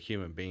place for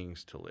human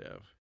beings to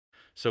live.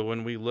 So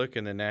when we look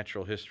in the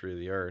natural history of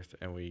the earth,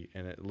 and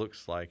it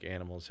looks like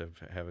animals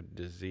have a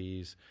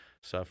disease,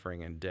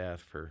 suffering, and death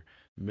for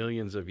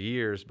millions of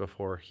years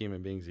before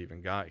human beings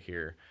even got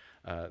here,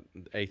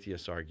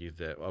 atheists argue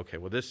that, okay,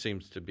 well, this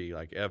seems to be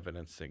like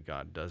evidence that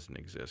God doesn't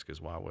exist,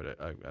 because why would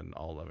an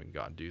all-loving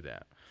God do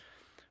that?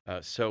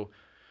 So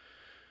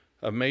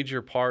a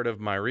major part of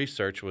my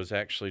research was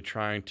actually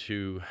trying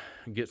to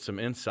get some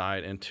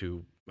insight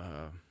into,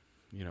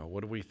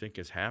 what do we think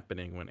is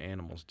happening when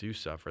animals do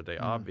suffer? They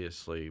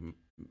obviously,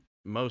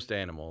 most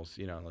animals,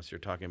 unless you're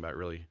talking about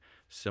really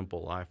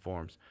simple life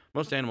forms,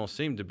 most animals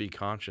seem to be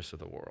conscious of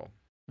the world.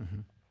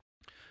 Mm-hmm.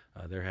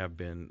 There have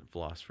been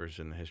philosophers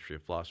in the history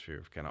of philosophy who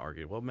have kind of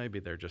argued, well, maybe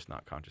they're just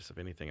not conscious of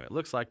anything, and it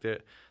looks like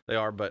they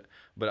are, but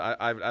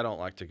I don't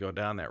like to go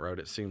down that road.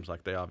 It seems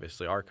like they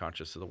obviously are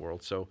conscious of the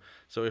world. So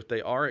if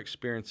they are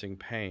experiencing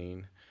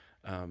pain,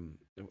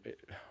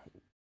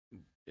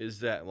 is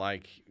that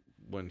like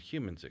when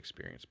humans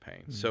experience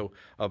pain? Mm-hmm. So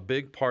a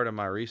big part of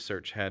my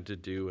research had to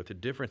do with the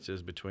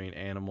differences between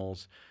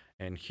animals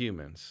and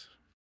humans.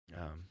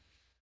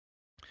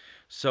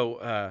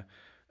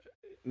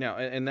 Now,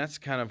 and that's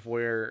kind of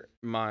where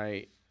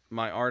my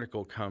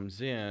article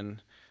comes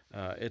in.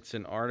 It's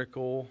an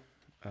article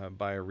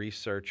by a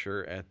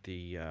researcher at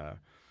the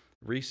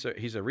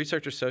he's a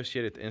research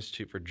associate at the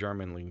Institute for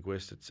German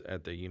Linguistics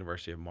at the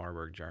University of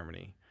Marburg,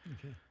 Germany.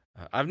 Okay.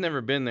 I've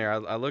never been there.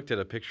 I looked at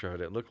a picture of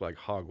it. It looked like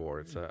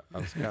Hogwarts. I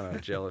was kind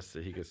of jealous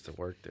that he gets to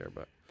work there,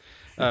 but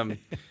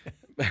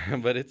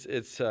but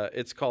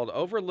it's called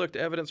Overlooked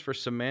Evidence for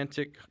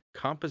Semantic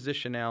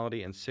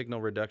Compositionality and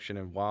Signal Reduction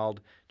in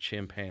Wild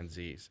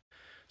Chimpanzees.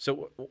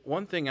 So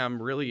one thing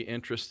I'm really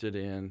interested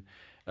in,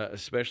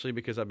 especially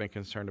because I've been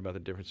concerned about the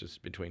differences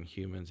between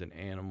humans and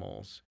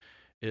animals,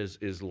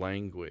 is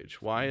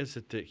language. Why is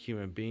it that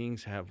human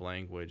beings have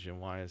language, and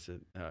why is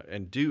it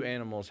and do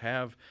animals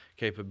have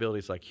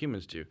capabilities like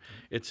humans do?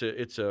 It's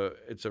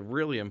a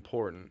really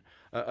important.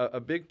 A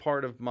big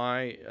part of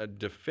my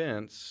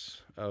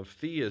defense of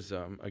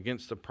theism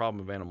against the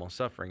problem of animal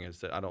suffering is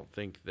that I don't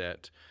think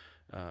that,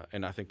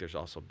 and I think there's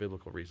also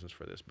biblical reasons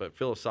for this, but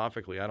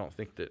philosophically, I don't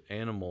think that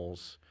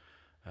animals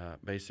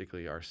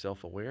basically are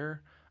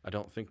self-aware. I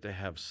don't think they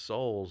have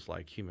souls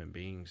like human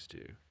beings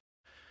do.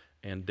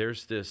 And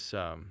there's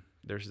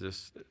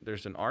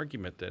an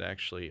argument that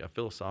actually, a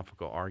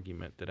philosophical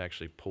argument that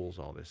actually pulls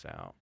all this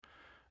out.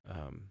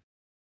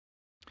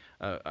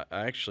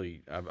 I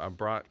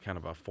brought kind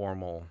of a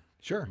formal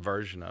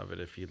version of it,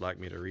 if you'd like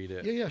me to read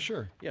it. Yeah,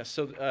 sure. Yeah,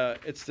 so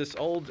it's this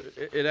old,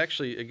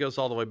 it goes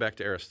all the way back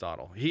to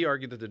Aristotle. He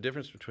argued that the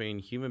difference between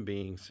human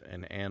beings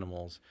and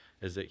animals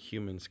is that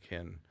humans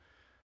can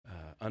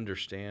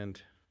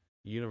understand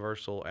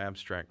universal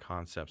abstract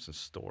concepts and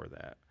store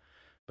that.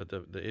 But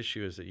the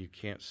issue is that you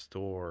can't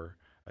store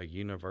a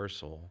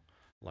universal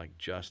like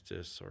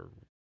justice or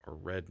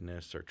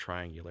redness or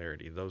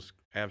triangularity. Those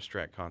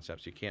abstract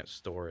concepts, you can't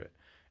store it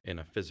in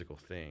a physical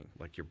thing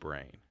like your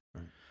brain.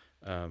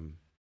 Right.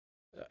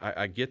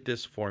 I get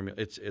this formula.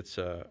 It's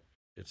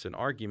an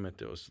argument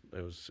that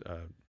was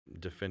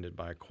defended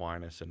by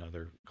Aquinas and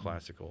other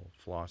classical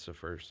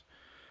philosophers.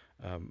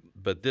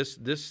 But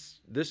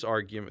this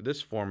argument,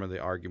 this form of the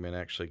argument,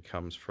 actually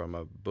comes from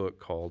a book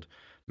called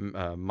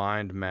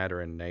Mind, Matter,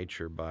 and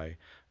Nature by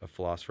a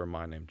philosopher of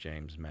mine named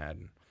James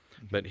Madden.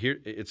 Okay. But here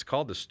it's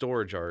called the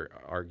storage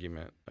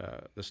argument,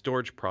 the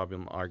storage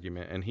problem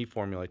argument, and he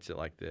formulates it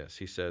like this.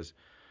 He says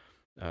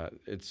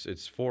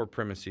it's four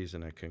premises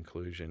and a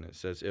conclusion. It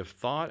says if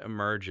thought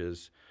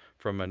emerges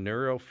from a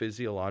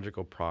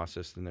neurophysiological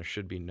process, then there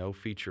should be no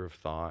feature of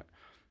thought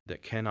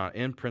that cannot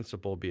in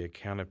principle be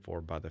accounted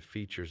for by the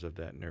features of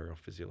that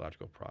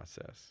neurophysiological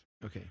process.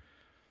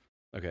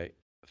 Okay.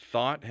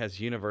 Thought has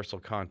universal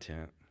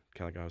content,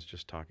 kind of like I was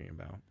just talking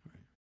about. Right.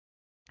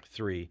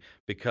 3,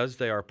 because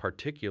they are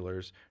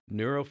particulars,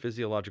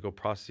 neurophysiological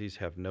processes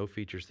have no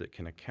features that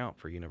can account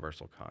for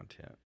universal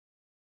content.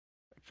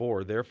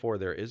 4, therefore,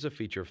 there is a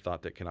feature of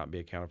thought that cannot be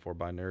accounted for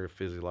by a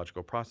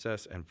neurophysiological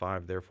process. And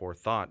 5, therefore,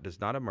 thought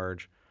does not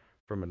emerge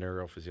from a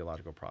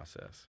neurophysiological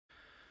process.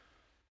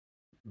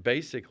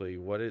 Basically,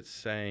 what it's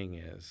saying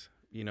is,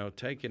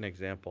 take an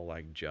example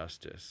like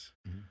justice.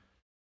 Mm-hmm.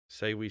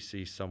 Say we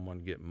see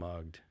someone get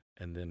mugged,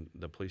 and then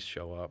the police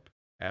show up,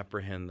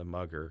 apprehend the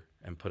mugger,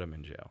 and put him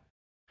in jail.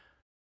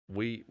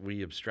 We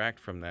abstract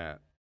from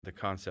that the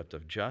concept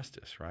of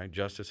justice, right?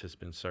 Justice has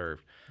been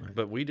served. Right.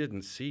 But we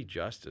didn't see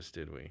justice,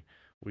 did we?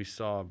 We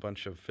saw a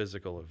bunch of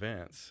physical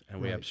events,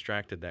 and we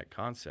abstracted that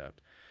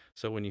concept.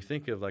 So when you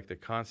think of like the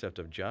concept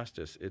of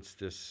justice, it's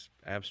this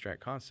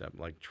abstract concept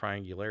like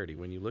triangularity.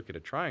 When you look at a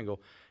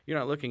triangle, you're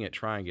not looking at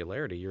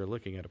triangularity, you're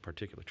looking at a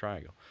particular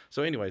triangle.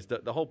 So anyways,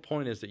 the whole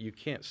point is that you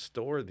can't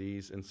store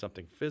these in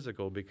something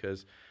physical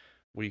because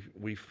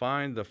we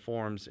find the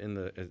forms in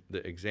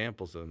the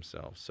examples of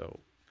themselves. So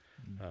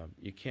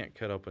you can't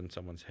cut open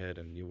someone's head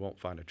and you won't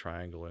find a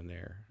triangle in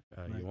there.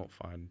 You won't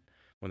find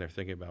when they're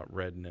thinking about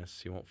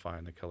redness, you won't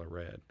find the color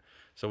red.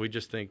 So we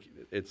just think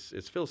it's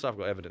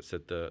philosophical evidence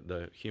that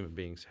the human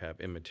beings have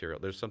immaterial.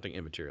 There's something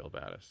immaterial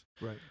about us,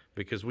 Right.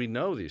 because we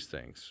know these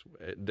things.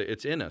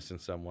 It's in us in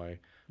some way,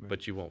 Right.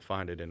 but you won't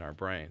find it in our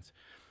brains.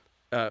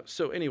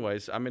 So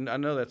anyways, I mean, I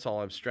know that's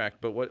all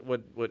abstract, but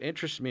what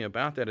interests me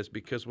about that is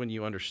because when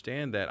you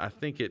understand that, I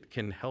think it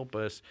can help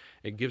us.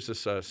 It gives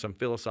us some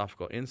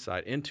philosophical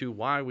insight into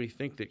why we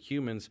think that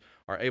humans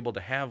are able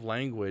to have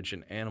language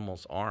and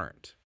animals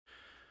aren't,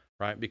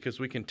 right? Because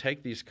we can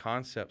take these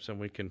concepts and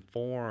we can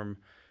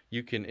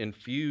you can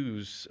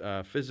infuse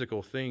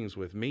physical things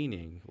with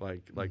meaning,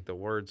 like the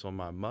words on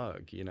my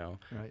mug. Right.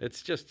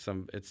 It's just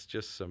some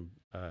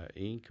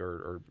ink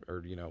or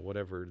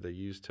whatever they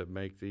use to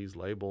make these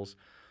labels,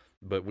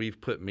 but we've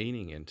put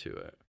meaning into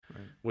it.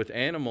 Right. With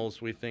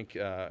animals, we think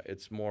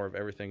it's more of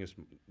everything is.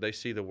 They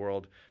see the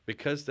world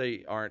because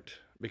they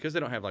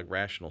don't have like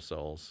rational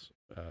souls.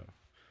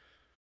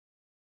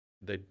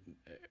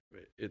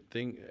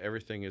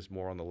 Everything is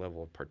more on the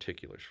level of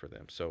particulars for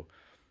them. So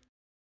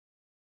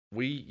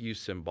we use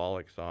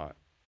symbolic thought.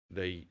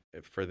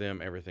 For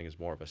them, everything is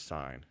more of a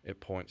sign. It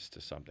points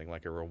to something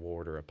like a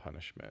reward or a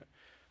punishment.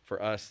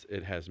 For us,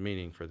 it has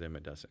meaning. For them,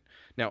 it doesn't.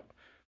 Now,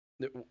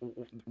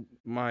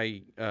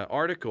 my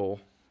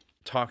article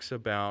talks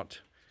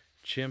about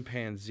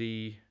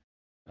chimpanzee.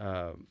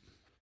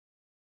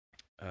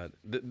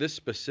 This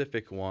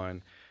specific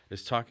one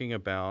is talking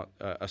about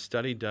a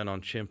study done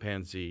on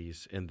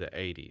chimpanzees in the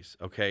 80s.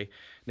 Okay,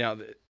 now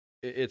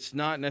it's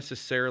not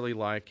necessarily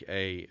like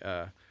a.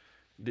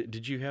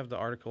 Did you have the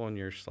article on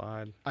your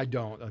slide? I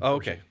don't. Oh,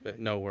 okay,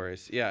 no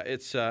worries. Yeah,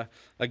 it's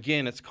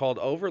again, it's called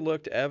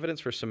 "Overlooked Evidence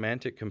for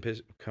Semantic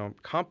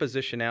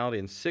Compositionality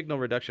and Signal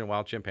Reduction in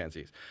Wild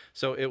Chimpanzees."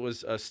 So it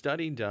was a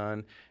study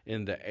done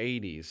in the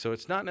 80s. So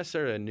it's not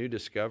necessarily a new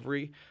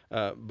discovery,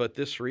 but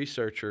this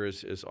researcher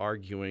is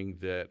arguing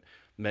that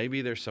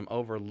maybe there's some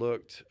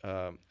overlooked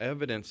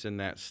evidence in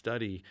that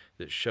study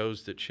that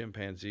shows that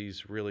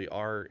chimpanzees really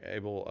are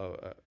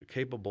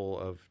capable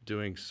of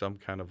doing some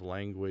kind of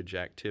language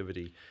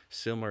activity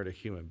similar to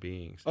human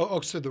beings.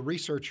 So the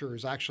researcher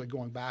is actually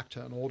going back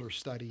to an older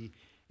study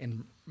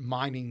and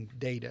mining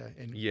data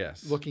and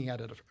Yes. looking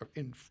at it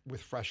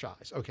with fresh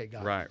eyes. Okay,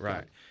 got it. Right.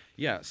 Got it.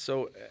 Yeah.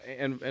 So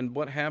and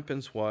what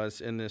happens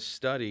was in this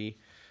study,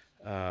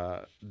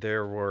 they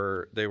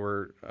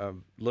were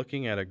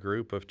looking at a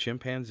group of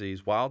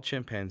chimpanzees, wild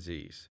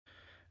chimpanzees,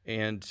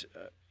 and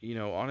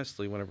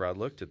honestly, whenever I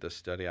looked at this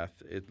study,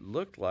 it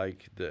looked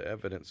like the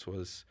evidence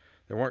was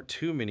there weren't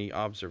too many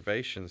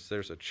observations.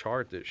 There's a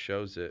chart that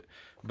shows it,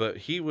 but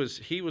he was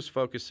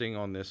focusing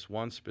on this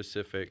one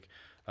specific.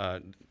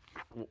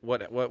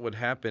 What would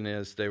happen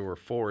is they were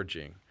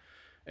foraging.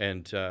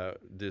 And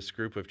this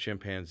group of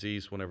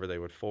chimpanzees, whenever they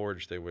would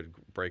forage, they would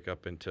break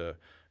up into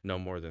no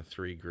more than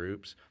 3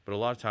 groups. But a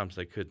lot of times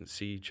they couldn't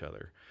see each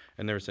other.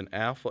 And there's an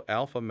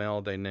alpha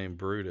male they named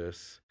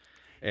Brutus,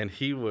 and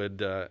he would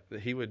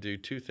do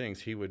 2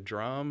 things. He would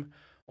drum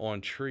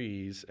on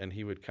trees, and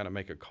he would kind of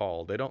make a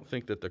call. They don't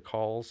think that the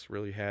calls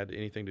really had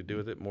anything to do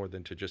with it more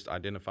than to just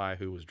identify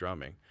who was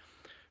drumming.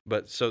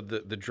 But so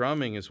the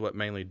drumming is what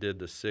mainly did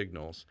the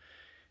signals.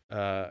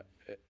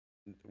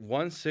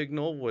 One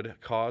signal would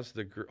cause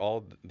the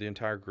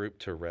entire group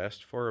to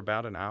rest for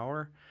about an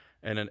hour,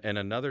 and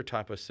another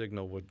type of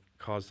signal would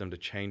cause them to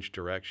change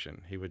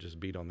direction. He would just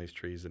beat on these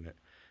trees and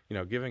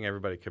giving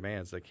everybody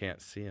commands. They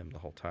can't see him the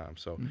whole time,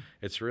 so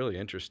it's really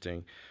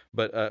interesting.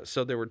 But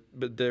so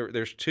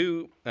there's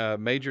 2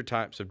 major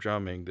types of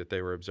drumming that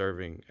they were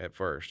observing at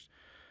first.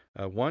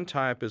 One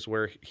type is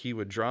where he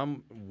would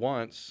drum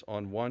once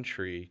on one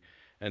tree,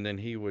 and then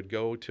he would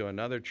go to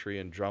another tree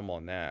and drum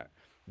on that.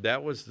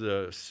 That was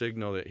the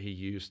signal that he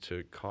used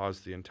to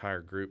cause the entire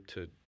group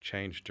to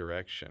change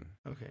direction.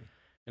 Okay.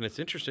 And it's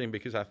interesting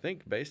because I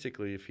think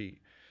basically if he,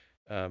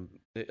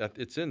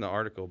 it's in the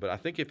article, but I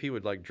think if he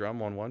would like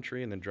drum on one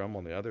tree and then drum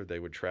on the other, they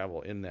would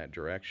travel in that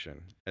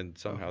direction. And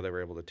somehow they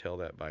were able to tell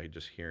that by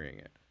just hearing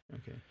it.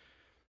 Okay.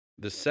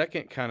 The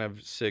second kind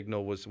of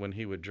signal was when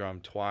he would drum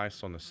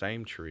twice on the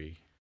same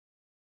tree,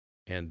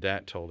 and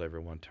that told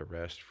everyone to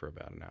rest for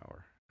about an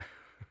hour.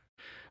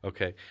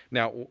 Okay.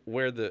 Now,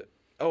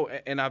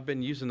 and I've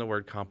been using the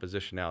word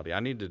compositionality.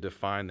 I need to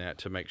define that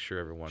to make sure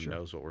everyone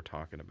knows what we're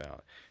talking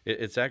about.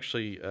 It's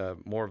actually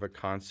more of a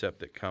concept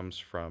that comes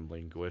from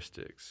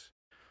linguistics.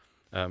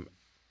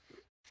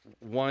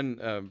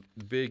 One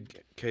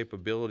big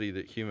capability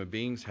that human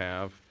beings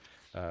have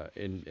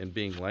in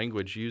being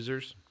language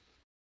users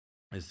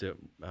is that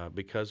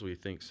because we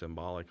think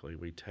symbolically,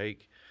 we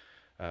take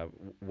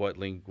what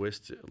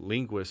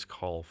linguists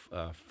call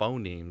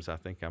phonemes. I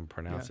think I'm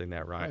pronouncing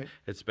that right.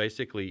 It's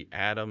basically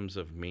atoms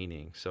of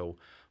meaning. So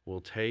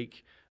we'll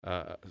take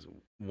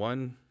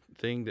one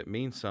thing that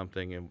means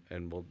something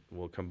and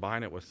we'll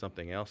combine it with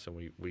something else,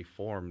 and we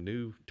form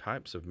new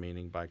types of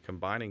meaning by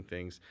combining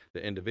things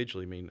that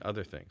individually mean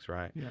other things,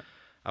 right? Yeah.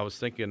 I was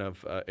thinking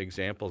of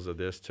examples of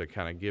this to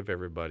kind of give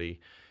everybody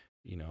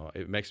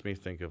It makes me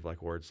think of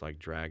like words like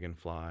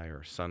dragonfly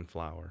or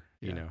sunflower.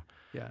 Yeah.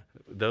 Yeah.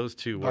 Those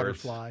two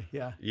words. Butterfly.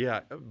 Yeah.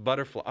 Yeah,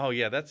 butterfly. Oh,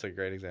 yeah, that's a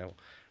great example,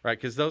 right?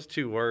 Because those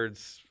two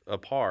words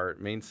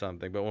apart mean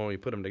something, but when we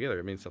put them together,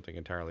 it means something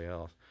entirely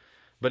else.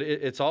 But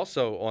it's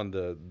also on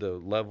the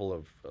level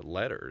of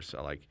letters.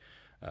 Like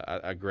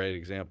a great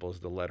example is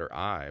the letter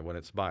I. When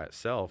it's by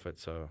itself,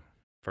 it's a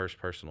first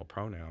personal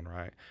pronoun,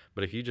 right?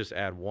 But if you just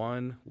add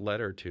one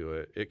letter to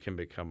it, it can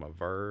become a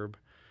verb.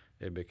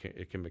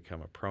 It can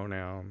become a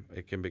pronoun.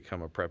 It can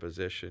become a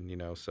preposition.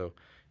 So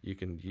you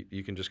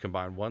can just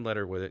combine one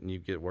letter with it, and you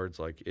get words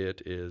like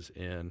it, is,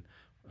 in,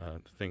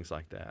 things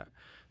like that.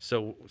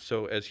 So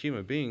as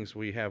human beings,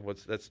 we have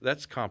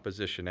that's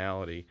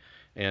compositionality,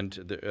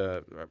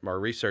 and our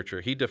researcher,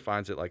 he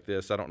defines it like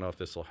this. I don't know if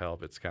this will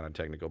help. It's kind of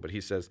technical, but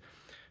he says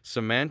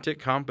semantic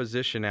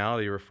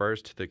compositionality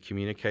refers to the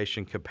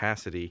communication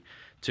capacity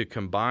to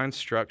combine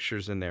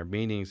structures and their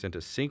meanings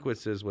into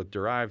sequences with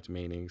derived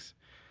meanings.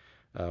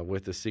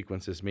 With the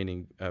sequences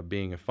meaning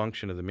being a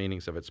function of the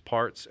meanings of its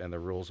parts and the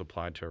rules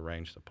applied to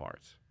arrange the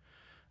parts.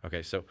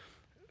 Okay, so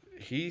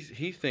he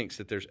thinks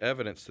that there's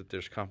evidence that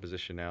there's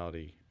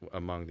compositionality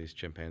among these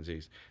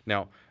chimpanzees.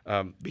 Now,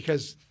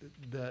 because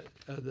the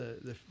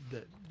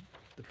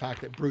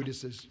fact that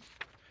Brutus is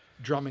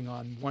drumming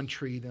on one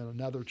tree then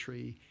another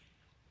tree,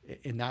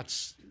 and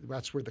that's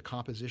where the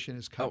composition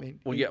is coming.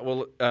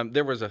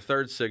 There was a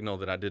third signal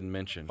that I didn't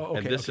mention,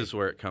 and this is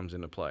where it comes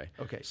into play.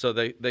 Okay. So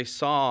they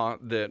saw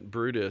that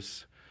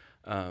Brutus,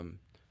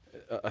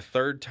 a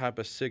third type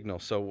of signal.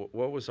 So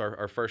what was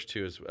our first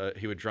two is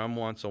he would drum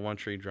once on one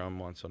tree, drum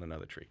once on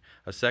another tree.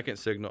 A second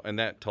signal, and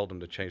that told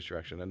him to change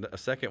direction. And a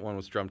second one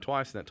was drum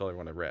twice, and that told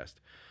everyone to rest.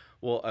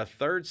 Well, a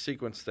third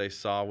sequence they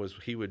saw was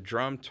he would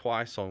drum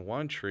twice on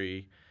one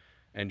tree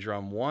and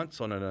drum once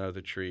on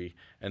another tree,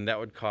 and that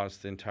would cause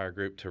the entire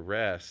group to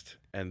rest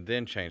and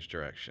then change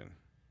direction.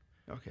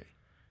 Okay.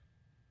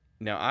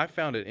 Now, I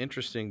found it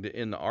interesting that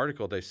in the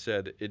article they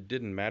said it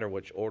didn't matter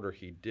which order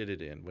he did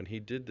it in. When he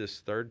did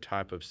this third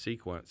type of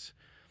sequence,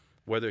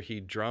 whether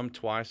he drummed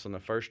twice on the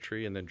first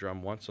tree and then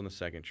drummed once on the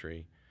second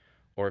tree,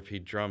 or if he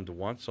drummed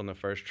once on the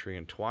first tree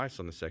and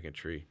twice on the second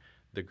tree,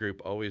 the group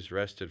always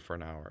rested for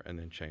an hour and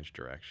then changed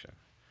direction.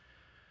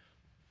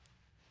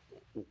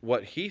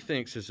 What he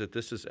thinks is that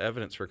this is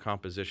evidence for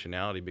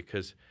compositionality,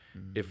 because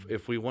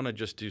if we want to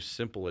just do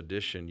simple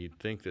addition, you'd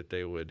think that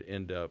they would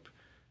end up,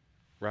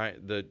 right?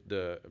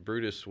 The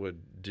Brutus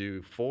would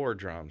do 4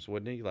 drums,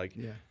 wouldn't he? Like,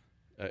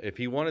 if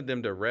he wanted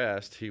them to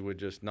rest, he would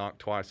just knock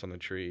twice on the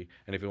tree,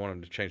 and if he wanted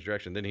them to change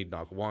direction, then he'd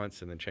knock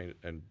once and then change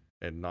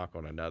and knock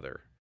on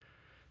another.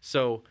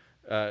 So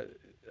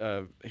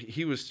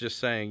he was just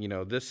saying,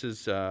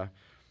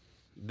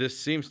 this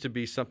seems to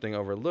be something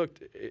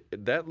overlooked.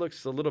 That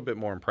looks a little bit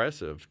more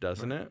impressive,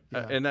 doesn't it?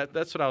 Yeah. And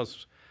that's what I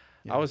was.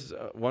 Yeah. I was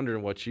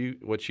wondering what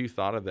you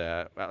thought of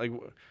that. Like,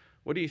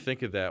 what do you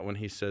think of that when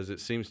he says it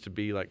seems to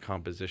be like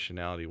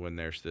compositionality when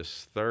there's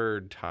this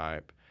third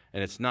type,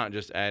 and it's not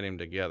just adding them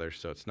together,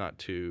 so it's not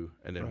 2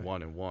 and then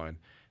 1 and 1.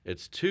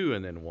 It's 2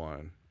 and then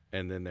 1,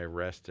 and then they're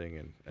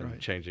resting and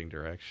changing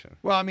direction.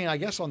 Well, I mean, I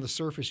guess on the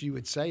surface you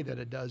would say that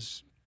it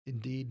does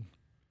indeed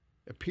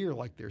appear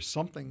like there's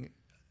something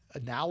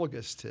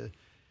analogous to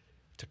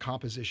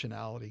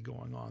compositionality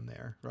going on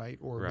there, right?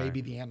 Or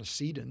maybe the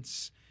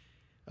antecedents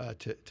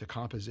to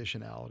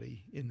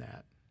compositionality in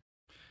that.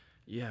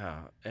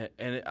 Yeah,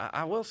 and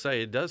I will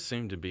say it does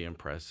seem to be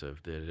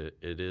impressive that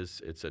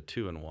it's a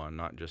 2 and 1,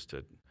 not just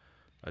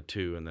a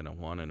 2 and then a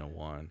 1 and a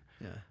 1.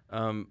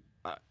 Yeah.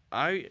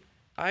 I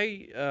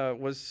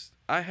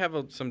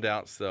have some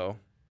doubts though.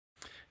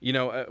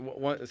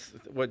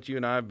 What you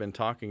and I have been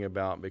talking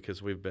about,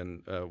 because we've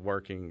been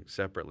working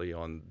separately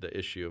on the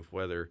issue of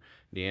whether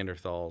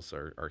Neanderthals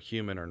are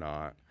human or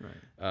not,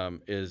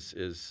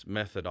 is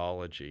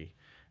methodology,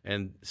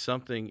 and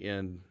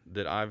something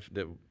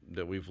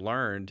that we've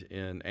learned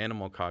in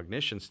animal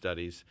cognition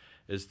studies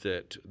is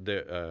that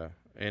the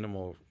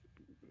animal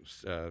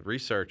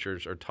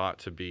researchers are taught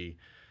to be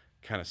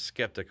kind of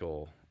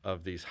skeptical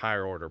of these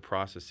higher order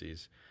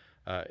processes.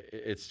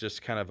 It's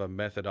just kind of a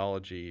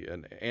methodology,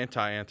 an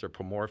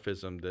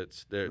anti-anthropomorphism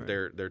that's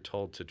they're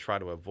told to try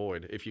to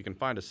avoid. If you can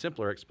find a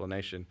simpler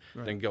explanation,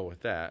 then go with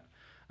that,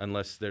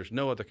 unless there's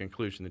no other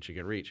conclusion that you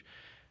can reach.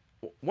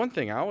 One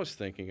thing I was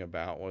thinking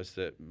about was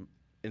that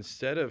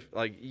instead of,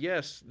 like,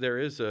 yes, there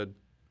is a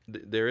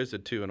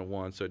 2 and a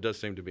 1, so it does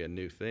seem to be a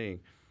new thing,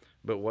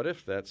 but what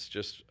if that's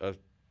just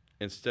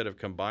instead of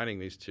combining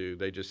these two,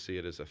 they just see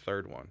it as a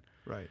third one?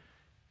 Right.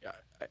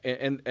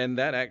 And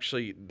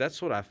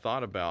that's what I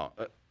thought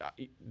about.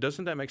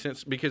 Doesn't that make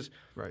sense? Because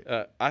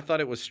I thought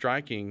it was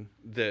striking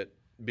that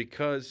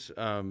because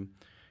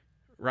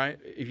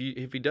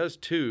if he does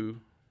 2,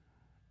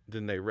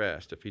 then they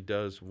rest. If he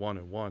does 1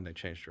 and 1, they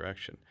change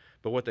direction.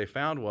 But what they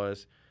found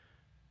was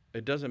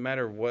it doesn't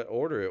matter what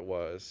order it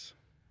was.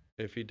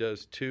 If he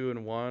does 2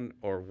 and 1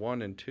 or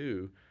 1 and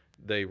 2,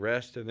 they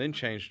rest and then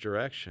change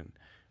direction.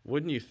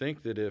 Wouldn't you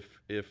think that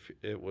if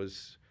it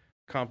was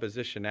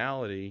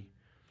compositionality,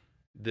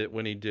 that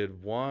when he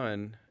did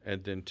one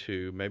and then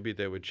two, maybe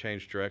they would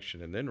change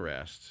direction and then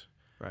rest,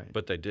 Right.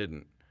 but they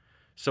didn't.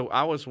 So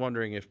I was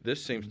wondering if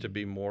this seems to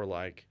be more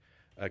like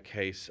a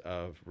case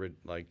of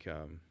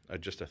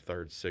just a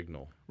third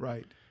signal.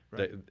 Right.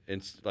 Right.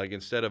 Like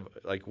instead of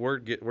like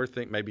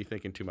maybe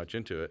thinking too much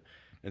into it.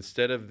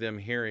 Instead of them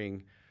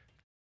hearing,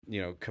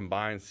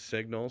 combined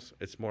signals,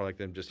 it's more like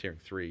them just hearing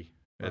three,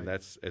 and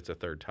Right. it's a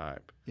third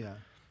type. Yeah.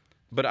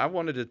 But I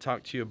wanted to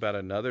talk to you about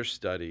another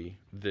study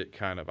that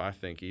kind of, I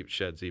think,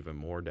 sheds even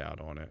more doubt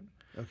on it.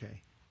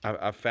 Okay.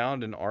 I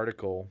found an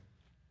article.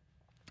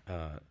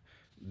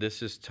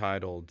 This is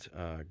titled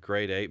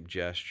 "Great Ape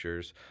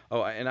Gestures."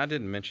 Oh, and I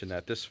didn't mention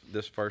that this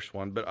first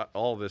one, but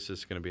all this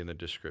is going to be in the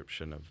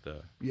description of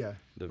the Yeah.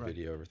 Right.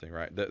 video, everything,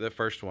 right? The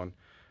first one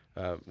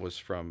was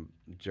from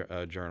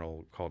a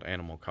journal called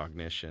Animal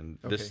Cognition.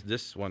 Okay.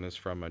 This one is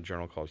from a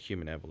journal called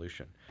Human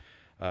Evolution.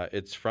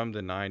 It's from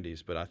the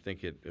 90s, but I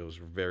think it was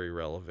very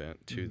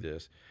relevant to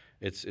this.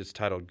 It's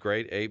titled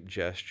 "Great Ape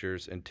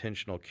Gestures: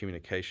 Intentional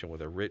Communication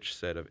with a Rich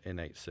Set of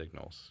Innate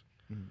Signals."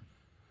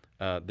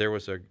 There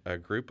was a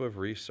group of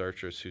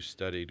researchers who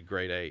studied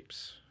great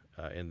apes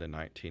in the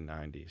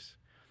 1990s,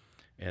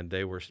 and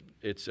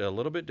it's a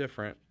little bit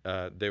different.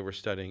 They were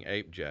studying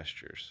ape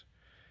gestures,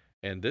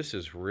 and this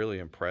is really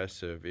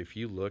impressive. If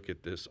you look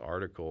at this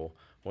article,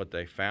 what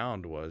they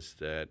found was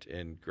that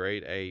in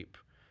great ape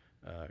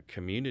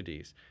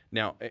communities.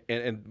 Now,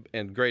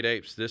 and great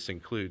apes, this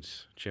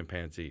includes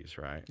chimpanzees,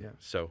 right? Yeah.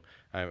 So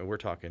we're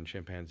talking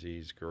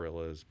chimpanzees,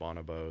 gorillas,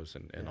 bonobos,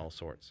 and all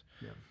sorts.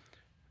 Yeah.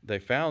 They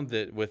found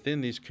that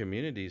within these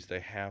communities,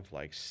 they have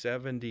like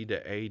 70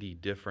 to 80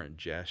 different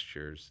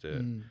gestures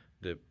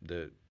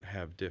that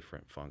have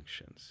different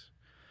functions.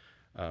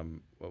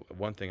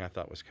 One thing I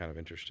thought was kind of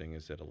interesting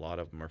is that a lot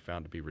of them are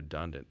found to be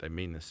redundant. They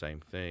mean the same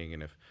thing,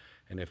 and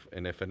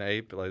if an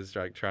ape is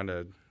like trying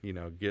to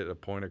get a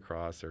point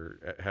across,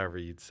 or however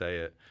you'd say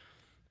it,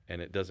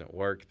 and it doesn't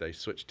work, they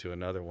switch to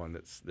another one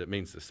that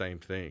means the same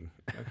thing.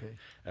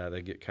 Okay.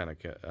 They get kind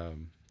of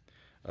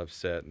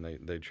upset, and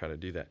they try to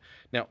do that.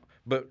 Now,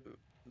 but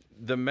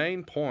the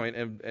main point,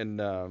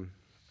 and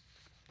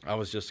I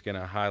was just going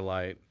to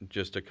highlight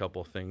just a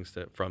couple things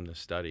from the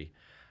study.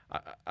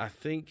 I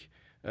think,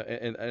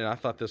 and I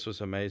thought this was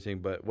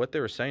amazing, but what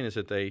they were saying is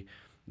that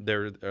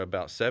there are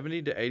about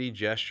 70 to 80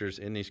 gestures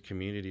in these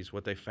communities.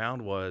 What they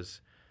found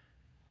was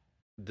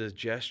the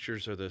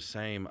gestures are the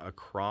same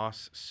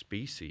across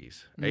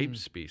species, ape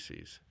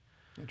species.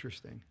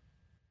 Interesting.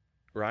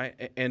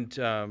 Right?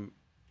 And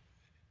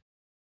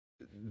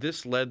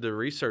this led the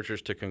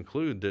researchers to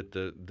conclude that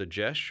the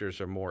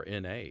gestures are more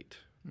innate.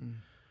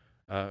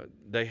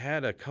 They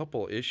had a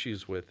couple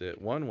issues with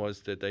it. One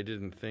was that they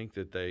didn't think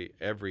that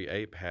every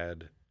ape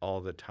had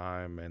all the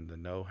time and the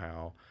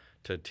know-how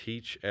to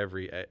teach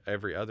every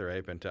other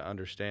ape and to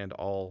understand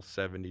all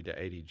 70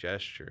 to 80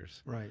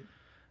 gestures. Right.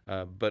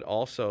 But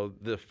also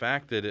the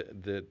fact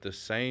that the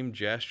same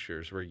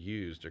gestures were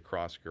used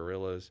across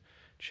gorillas,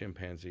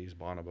 chimpanzees,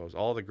 bonobos,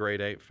 all the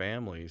great ape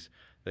families.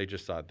 They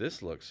just thought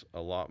this looks a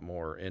lot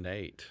more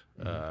innate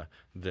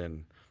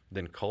than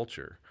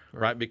culture,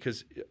 right?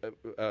 Because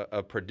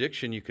a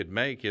prediction you could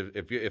make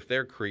if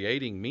they're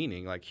creating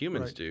meaning like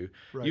humans do,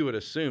 you would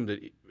assume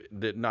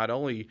that not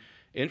only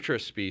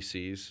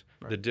intraspecies,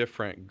 the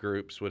different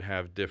groups would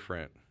have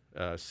different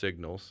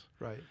signals,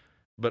 right,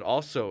 but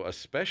also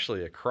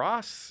especially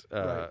across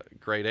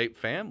great ape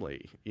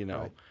family,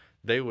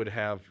 they would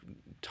have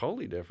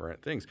totally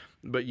different things.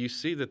 But you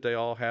see that they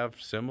all have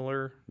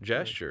similar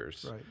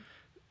gestures. Right.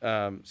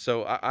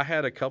 So I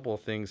had a couple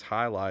of things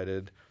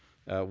highlighted.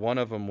 One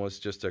of them was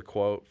just a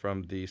quote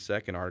from the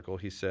second article.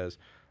 He says,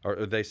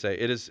 or they say,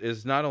 it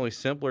is not only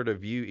simpler to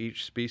view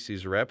each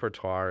species'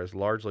 repertoire as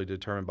largely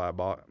determined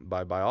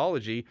by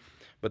biology,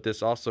 but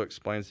this also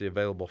explains the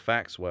available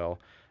facts well,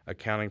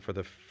 accounting for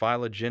the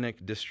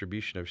phylogenetic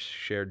distribution of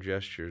shared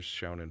gestures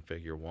shown in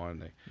Figure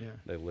 1.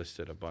 They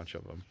listed a bunch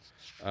of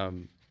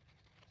them.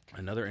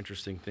 Another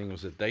interesting thing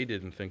was that they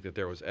didn't think that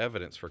there was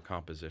evidence for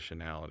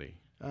compositionality.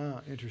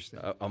 Ah, interesting.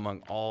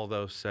 Among all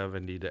those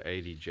 70 to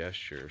 80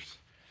 gestures.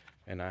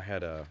 And I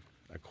had a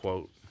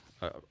quote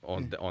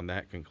on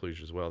that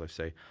conclusion as well. They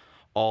say,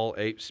 all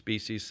ape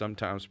species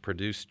sometimes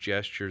produce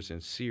gestures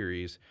in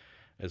series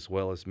as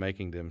well as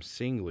making them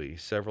singly.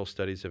 Several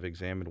studies have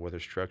examined whether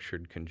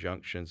structured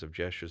conjunctions of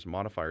gestures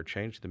modify or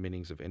change the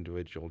meanings of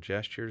individual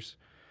gestures.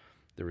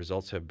 The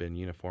results have been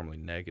uniformly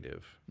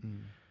negative.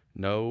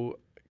 No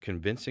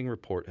convincing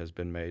report has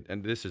been made,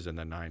 and this is in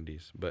the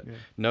 90s, but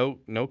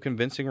no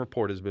convincing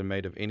report has been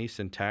made of any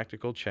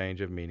syntactical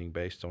change of meaning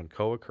based on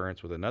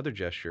co-occurrence with another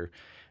gesture,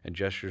 and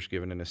gestures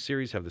given in a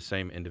series have the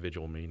same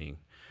individual meaning.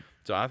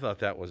 So I thought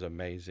that was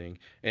amazing.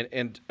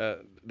 And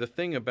the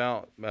thing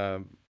about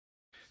my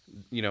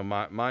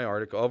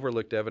article,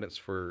 Overlooked Evidence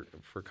for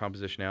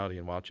Compositionality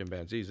in Wild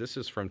Chimpanzees, this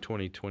is from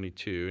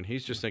 2022, and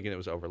he's just thinking it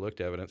was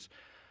overlooked evidence.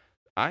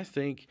 I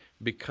think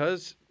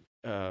because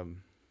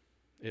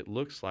it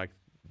looks like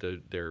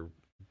their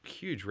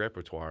huge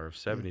repertoire of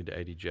 70 to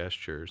 80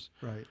 gestures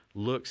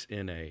looks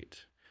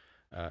innate.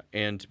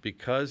 And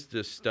because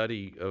this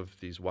study of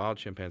these wild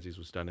chimpanzees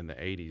was done in the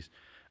 80s,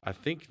 I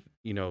think,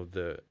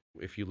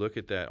 if you look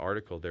at that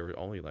article, there were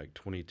only like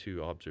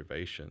 22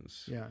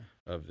 observations Yeah.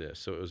 of this.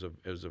 So it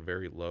was a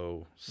very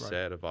low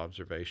set of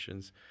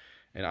observations.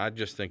 And I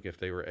just think if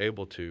they were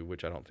able to,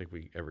 which I don't think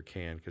we ever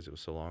can because it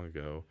was so long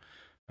ago,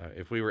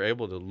 if we were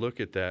able to look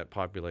at that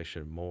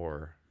population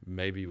more,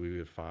 maybe we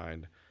would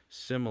find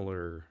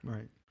similar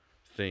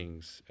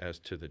things as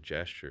to the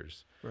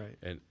gestures. Right.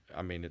 And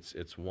I mean,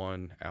 it's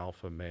one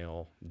alpha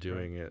male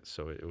doing it,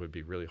 so it would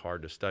be really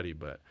hard to study.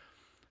 But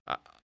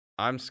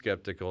I'm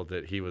skeptical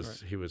that he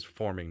was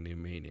forming new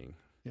meaning.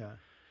 Yeah.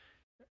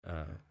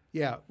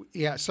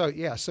 So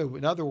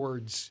in other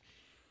words,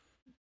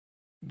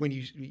 when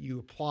you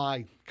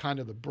apply kind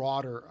of the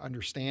broader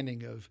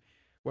understanding of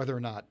whether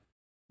or not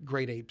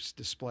great apes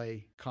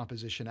display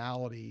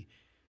compositionality,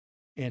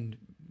 and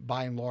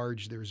by and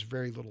large there's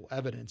very little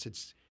evidence,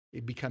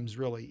 it becomes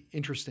really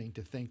interesting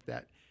to think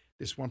that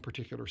this one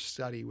particular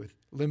study with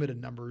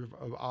limited number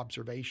of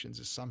observations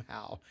is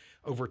somehow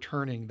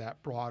overturning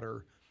that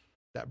broader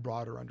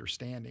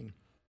understanding.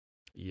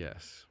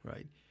 Yes.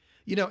 Right.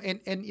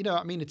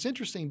 I mean, it's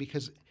interesting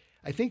because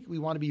I think we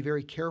want to be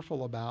very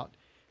careful about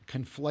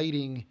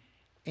conflating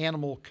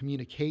animal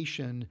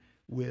communication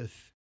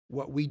with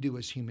what we do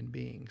as human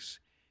beings,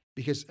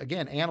 because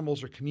again,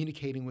 animals are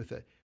communicating with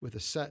a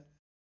set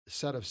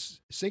of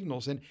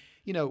signals, and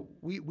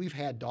we've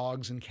had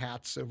dogs and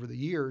cats over the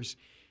years,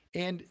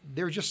 and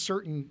there are just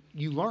certain,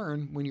 you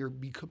learn when you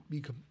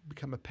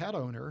become a pet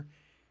owner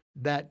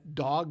that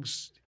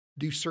dogs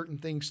do certain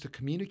things to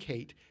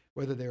communicate,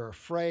 whether they're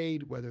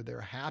afraid, whether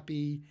they're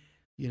happy,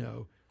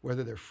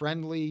 whether they're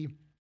friendly,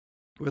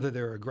 whether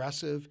they're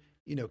aggressive.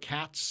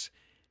 Cats,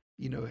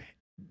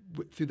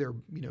 through their,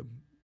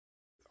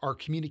 are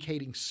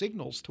communicating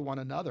signals to one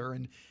another.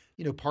 And,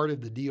 part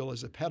of the deal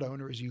as a pet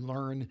owner is you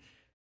learn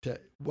to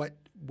what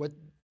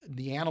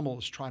the animal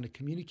is trying to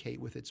communicate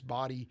with its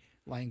body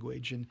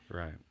language. And,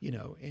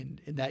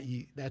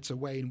 and that's a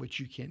way in which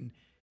you can,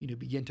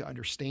 begin to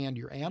understand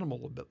your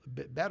animal a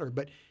bit better.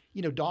 But,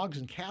 dogs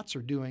and cats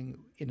are doing,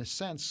 in a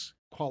sense,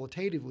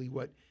 qualitatively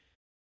what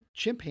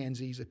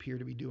chimpanzees appear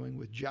to be doing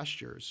with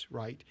gestures,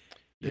 right?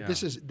 That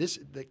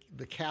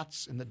the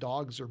cats and the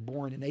dogs are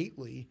born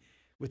innately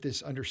with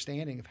this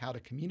understanding of how to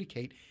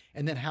communicate,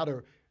 and then how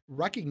to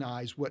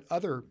recognize what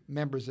other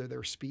members of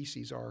their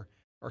species are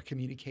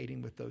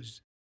communicating with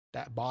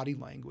that body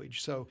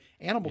language. So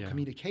animal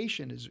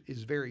communication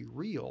is very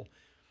real,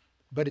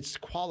 but it's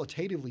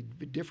qualitatively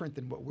different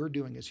than what we're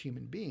doing as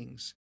human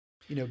beings.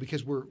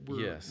 Because we're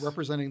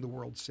representing the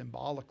world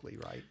symbolically,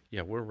 right?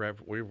 Yeah,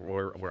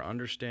 we're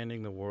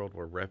understanding the world.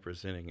 We're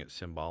representing it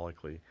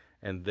symbolically,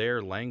 and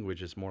their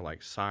language is more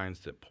like signs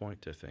that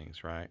point to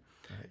things, right?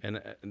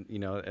 And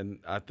and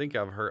I think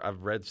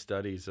I've read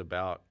studies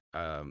about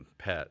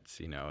pets,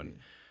 and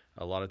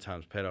a lot of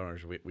times pet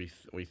owners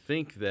we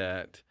think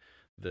that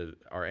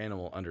our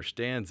animal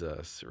understands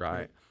us,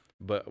 right?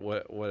 But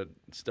what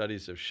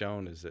studies have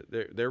shown is that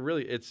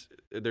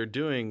they're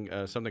doing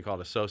something called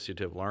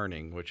associative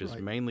learning, which is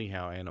mainly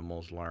how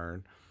animals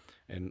learn.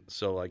 And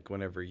so, like,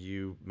 whenever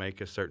you make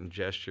a certain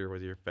gesture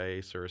with your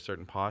face or a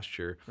certain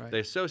posture, they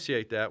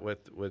associate that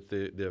with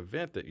the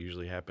event that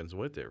usually happens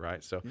with it,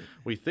 right? So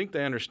we think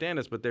they understand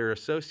us, but they're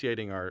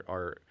associating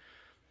our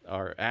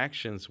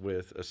actions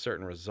with a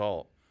certain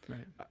result.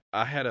 Right.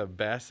 I had a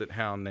basset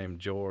hound named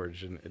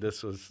George, and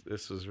this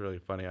was really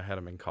funny. I had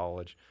him in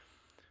college.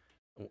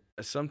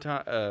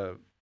 Sometimes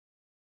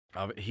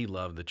he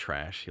loved the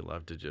trash. He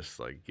loved to just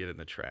like get in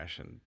the trash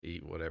and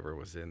eat whatever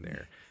was in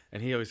there,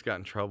 and he always got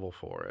in trouble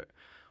for it.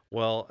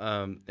 Well,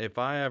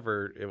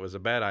 it was a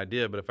bad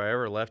idea, but if I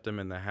ever left him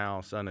in the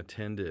house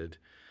unattended,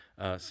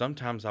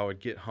 sometimes I would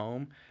get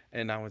home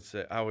and I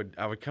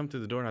would come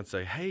through the door and I'd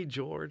say, "Hey,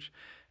 George,"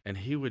 and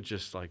he would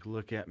just like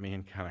look at me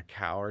and kind of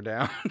cower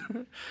down,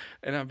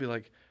 and I'd be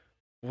like,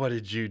 "What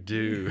did you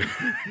do?"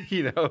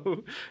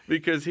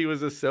 Because he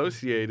was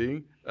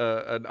associating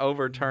an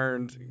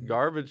overturned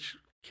garbage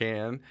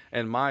can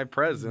and my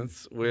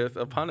presence with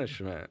a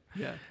punishment.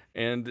 Yeah.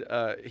 And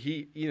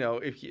he,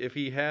 if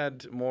he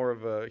had more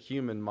of a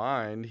human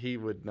mind, he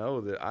would know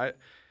that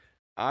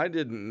I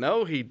didn't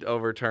know he'd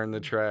overturned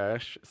the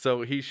trash,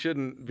 so he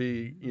shouldn't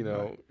be,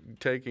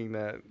 taking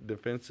that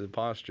defensive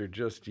posture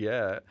just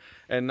yet.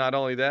 And not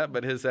only that,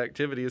 but his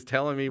activity is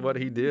telling me what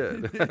he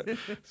did.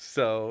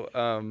 So,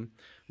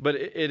 but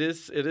it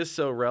is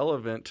so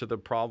relevant to the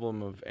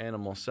problem of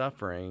animal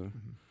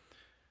suffering,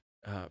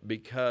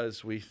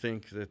 because we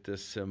think that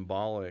this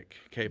symbolic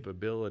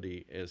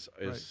capability is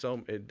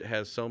it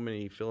has so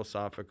many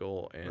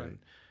philosophical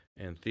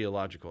and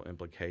theological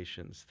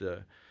implications.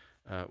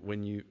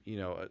 When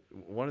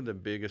one of the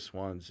biggest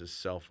ones is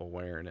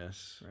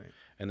self-awareness,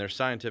 and there's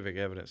scientific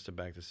evidence to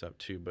back this up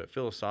too. But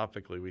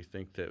philosophically, we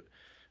think that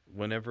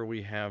whenever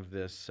we have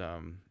this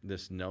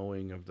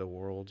knowing of the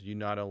world, you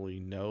not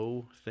only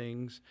know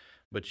things,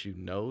 but you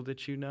know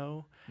that you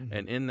know. Mm-hmm.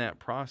 And in that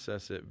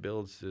process, it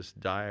builds this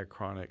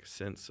diachronic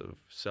sense of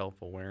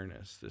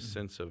self-awareness, this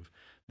sense of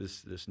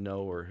this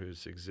knower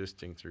who's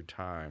existing through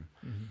time.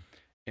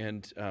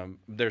 And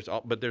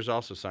there's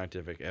also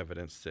scientific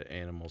evidence that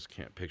animals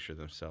can't picture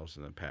themselves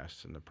in the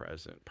past and the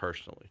present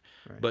personally.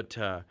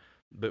 Right.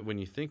 But when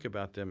you think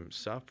about them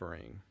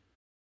suffering,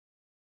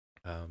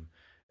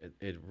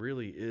 it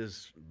really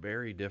is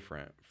very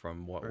different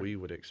from what Right. we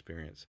would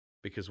experience,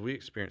 because we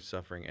experience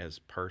suffering as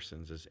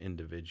persons, as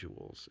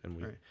individuals,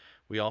 and Right.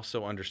 we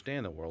also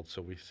understand the world.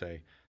 So we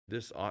say,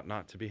 this ought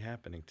not to be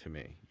happening to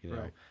me.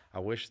 Right. I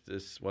wish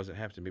this wasn't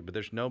happening to me. But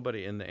there's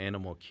nobody in the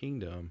animal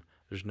kingdom.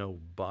 There's no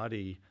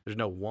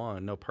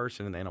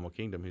person in the animal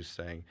kingdom who's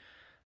saying,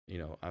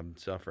 I'm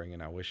suffering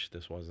and I wish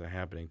this wasn't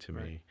happening to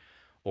Right. me,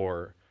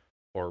 or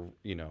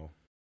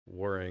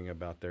worrying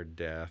about their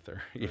death,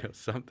 or Right.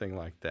 something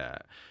like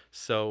that.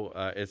 So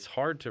it's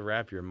hard to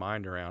wrap your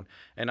mind around.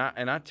 And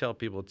I tell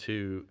people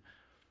too,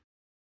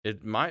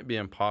 it might be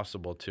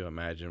impossible to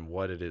imagine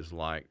what it is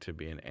like to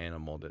be an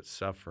animal that's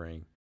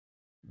suffering,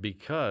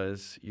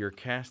 because you're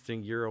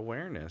casting your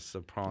awareness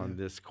upon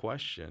this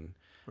question.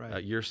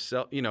 Right.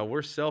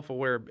 We're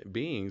self-aware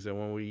beings, and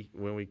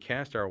when we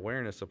cast our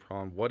awareness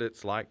upon what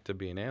it's like to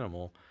be an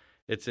animal,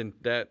 it's in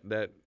that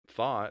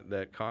thought,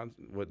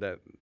 that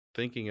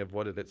thinking of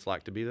what it's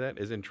like to be that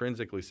is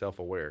intrinsically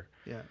self-aware.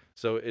 Yeah.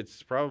 So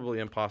it's probably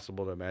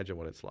impossible to imagine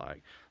what it's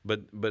like.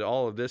 But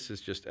all of this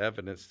is just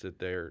evidence that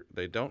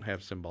they don't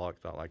have symbolic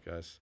thought like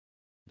us.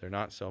 They're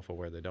not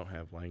self-aware. They don't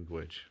have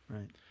language.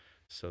 Right.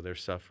 So their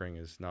suffering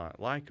is not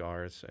like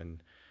ours,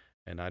 and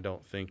I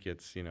don't think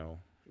it's,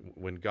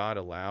 when God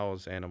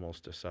allows animals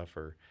to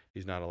suffer,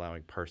 he's not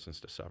allowing persons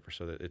to suffer,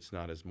 so that it's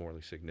not as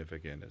morally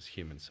significant as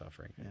human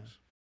suffering is.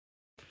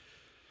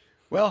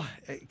 Well,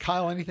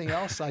 Kyle, anything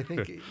else? I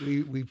think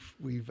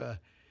we're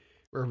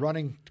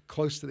running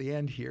close to the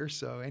end here.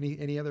 So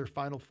any other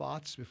final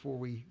thoughts before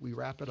we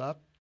wrap it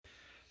up?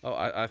 Oh,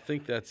 I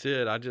think that's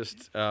it. I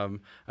just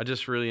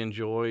really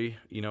enjoy,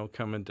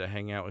 coming to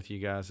hang out with you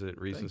guys at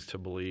Reasons to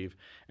Believe.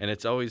 And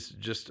it's always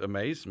just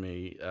amazed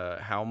me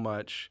how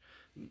much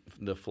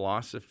the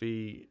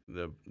philosophy,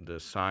 the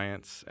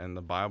science, and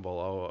the Bible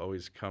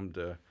always come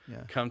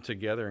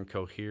together and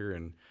cohere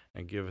and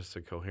give us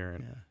a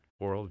coherent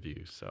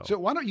worldview. So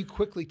why don't you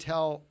quickly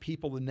tell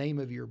people the name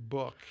of your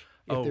book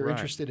if they're right.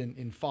 interested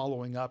in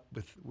following up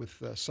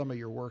with some of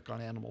your work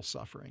on animal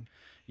suffering?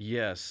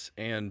 Yes,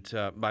 and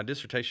my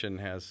dissertation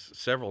has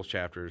several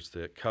chapters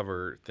that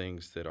cover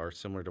things that are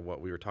similar to what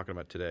we were talking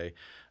about today.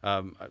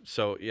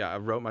 I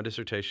wrote my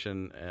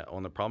dissertation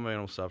on the problem of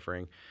animal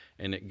suffering,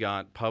 and it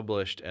got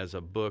published as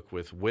a book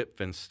with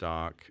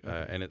Wittgenstock,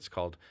 and it's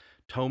called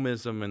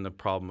Thomism and the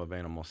Problem of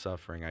Animal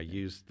Suffering. I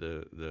used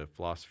the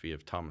philosophy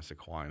of Thomas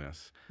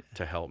Aquinas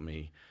to help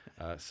me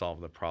solve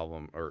the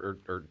problem, or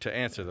to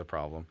answer the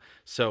problem.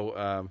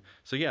 So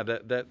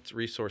that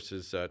resource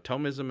is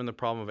Thomism and the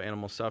Problem of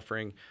Animal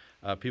Suffering.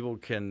 People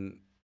can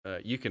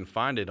you can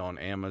find it on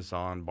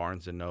Amazon,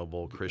 Barnes and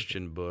Noble,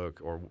 Christian Book,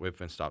 or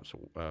Wittgenstock's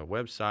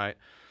website.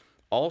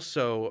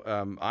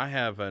 Also, I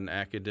have an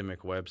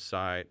academic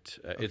website.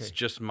 It's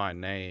just my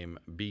name,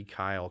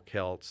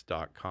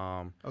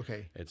 bkylekeltz.com.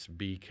 Okay. It's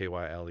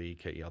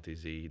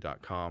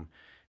BKYLEKELTZ.com.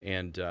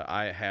 And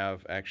I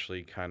have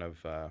actually kind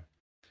of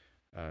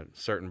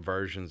certain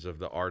versions of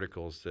the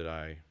articles that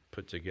I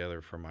put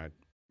together for my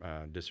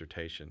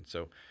dissertation.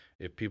 So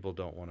if people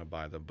don't want to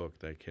buy the book,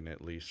 they can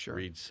at least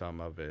read some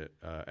of it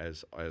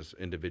as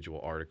individual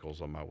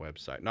articles on my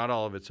website. Not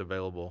all of it's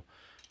available,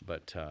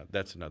 but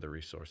that's another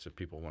resource if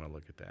people want to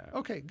look at that.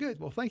 Okay, good.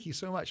 Well, thank you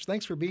so much.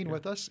 Thanks for being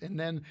with us. And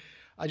then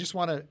I just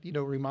want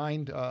to,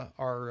 remind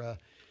our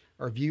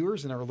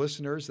viewers and our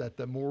listeners that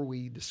the more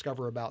we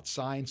discover about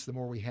science, the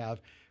more we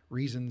have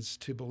reasons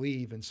to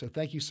believe. And so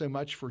thank you so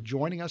much for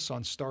joining us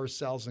on Stars,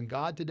 Cells, and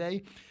God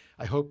today.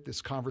 I hope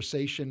this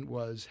conversation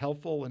was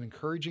helpful and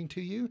encouraging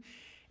to you.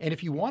 And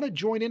if you want to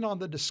join in on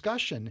the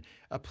discussion,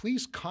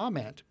 please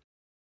comment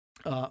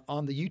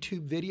on the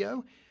YouTube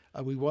video.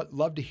 We would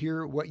love to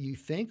hear what you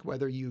think,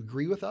 whether you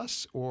agree with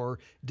us or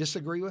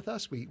disagree with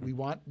us. We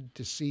want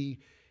to see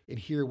and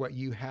hear what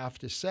you have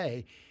to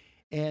say.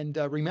 And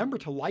remember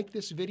to like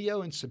this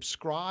video and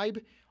subscribe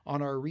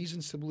on our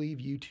Reasons to Believe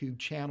YouTube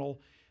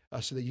channel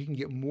so that you can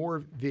get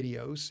more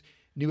videos.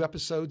 New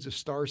episodes of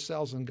Stars,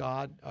 Cells, and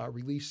God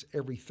release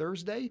every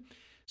Thursday.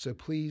 So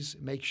please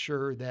make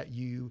sure that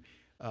you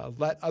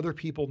let other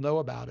people know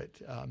about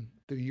it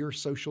through your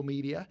social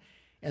media.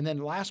 And then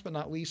last but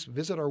not least,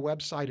 visit our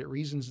website at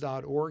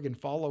reasons.org and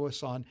follow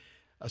us on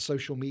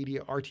social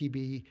media,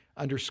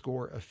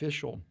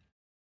 RTB_official.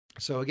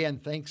 So again,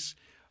 thanks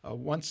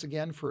once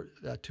again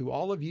to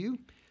all of you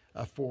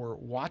for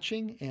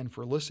watching and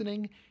for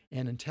listening.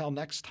 And until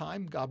next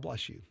time, God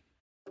bless you.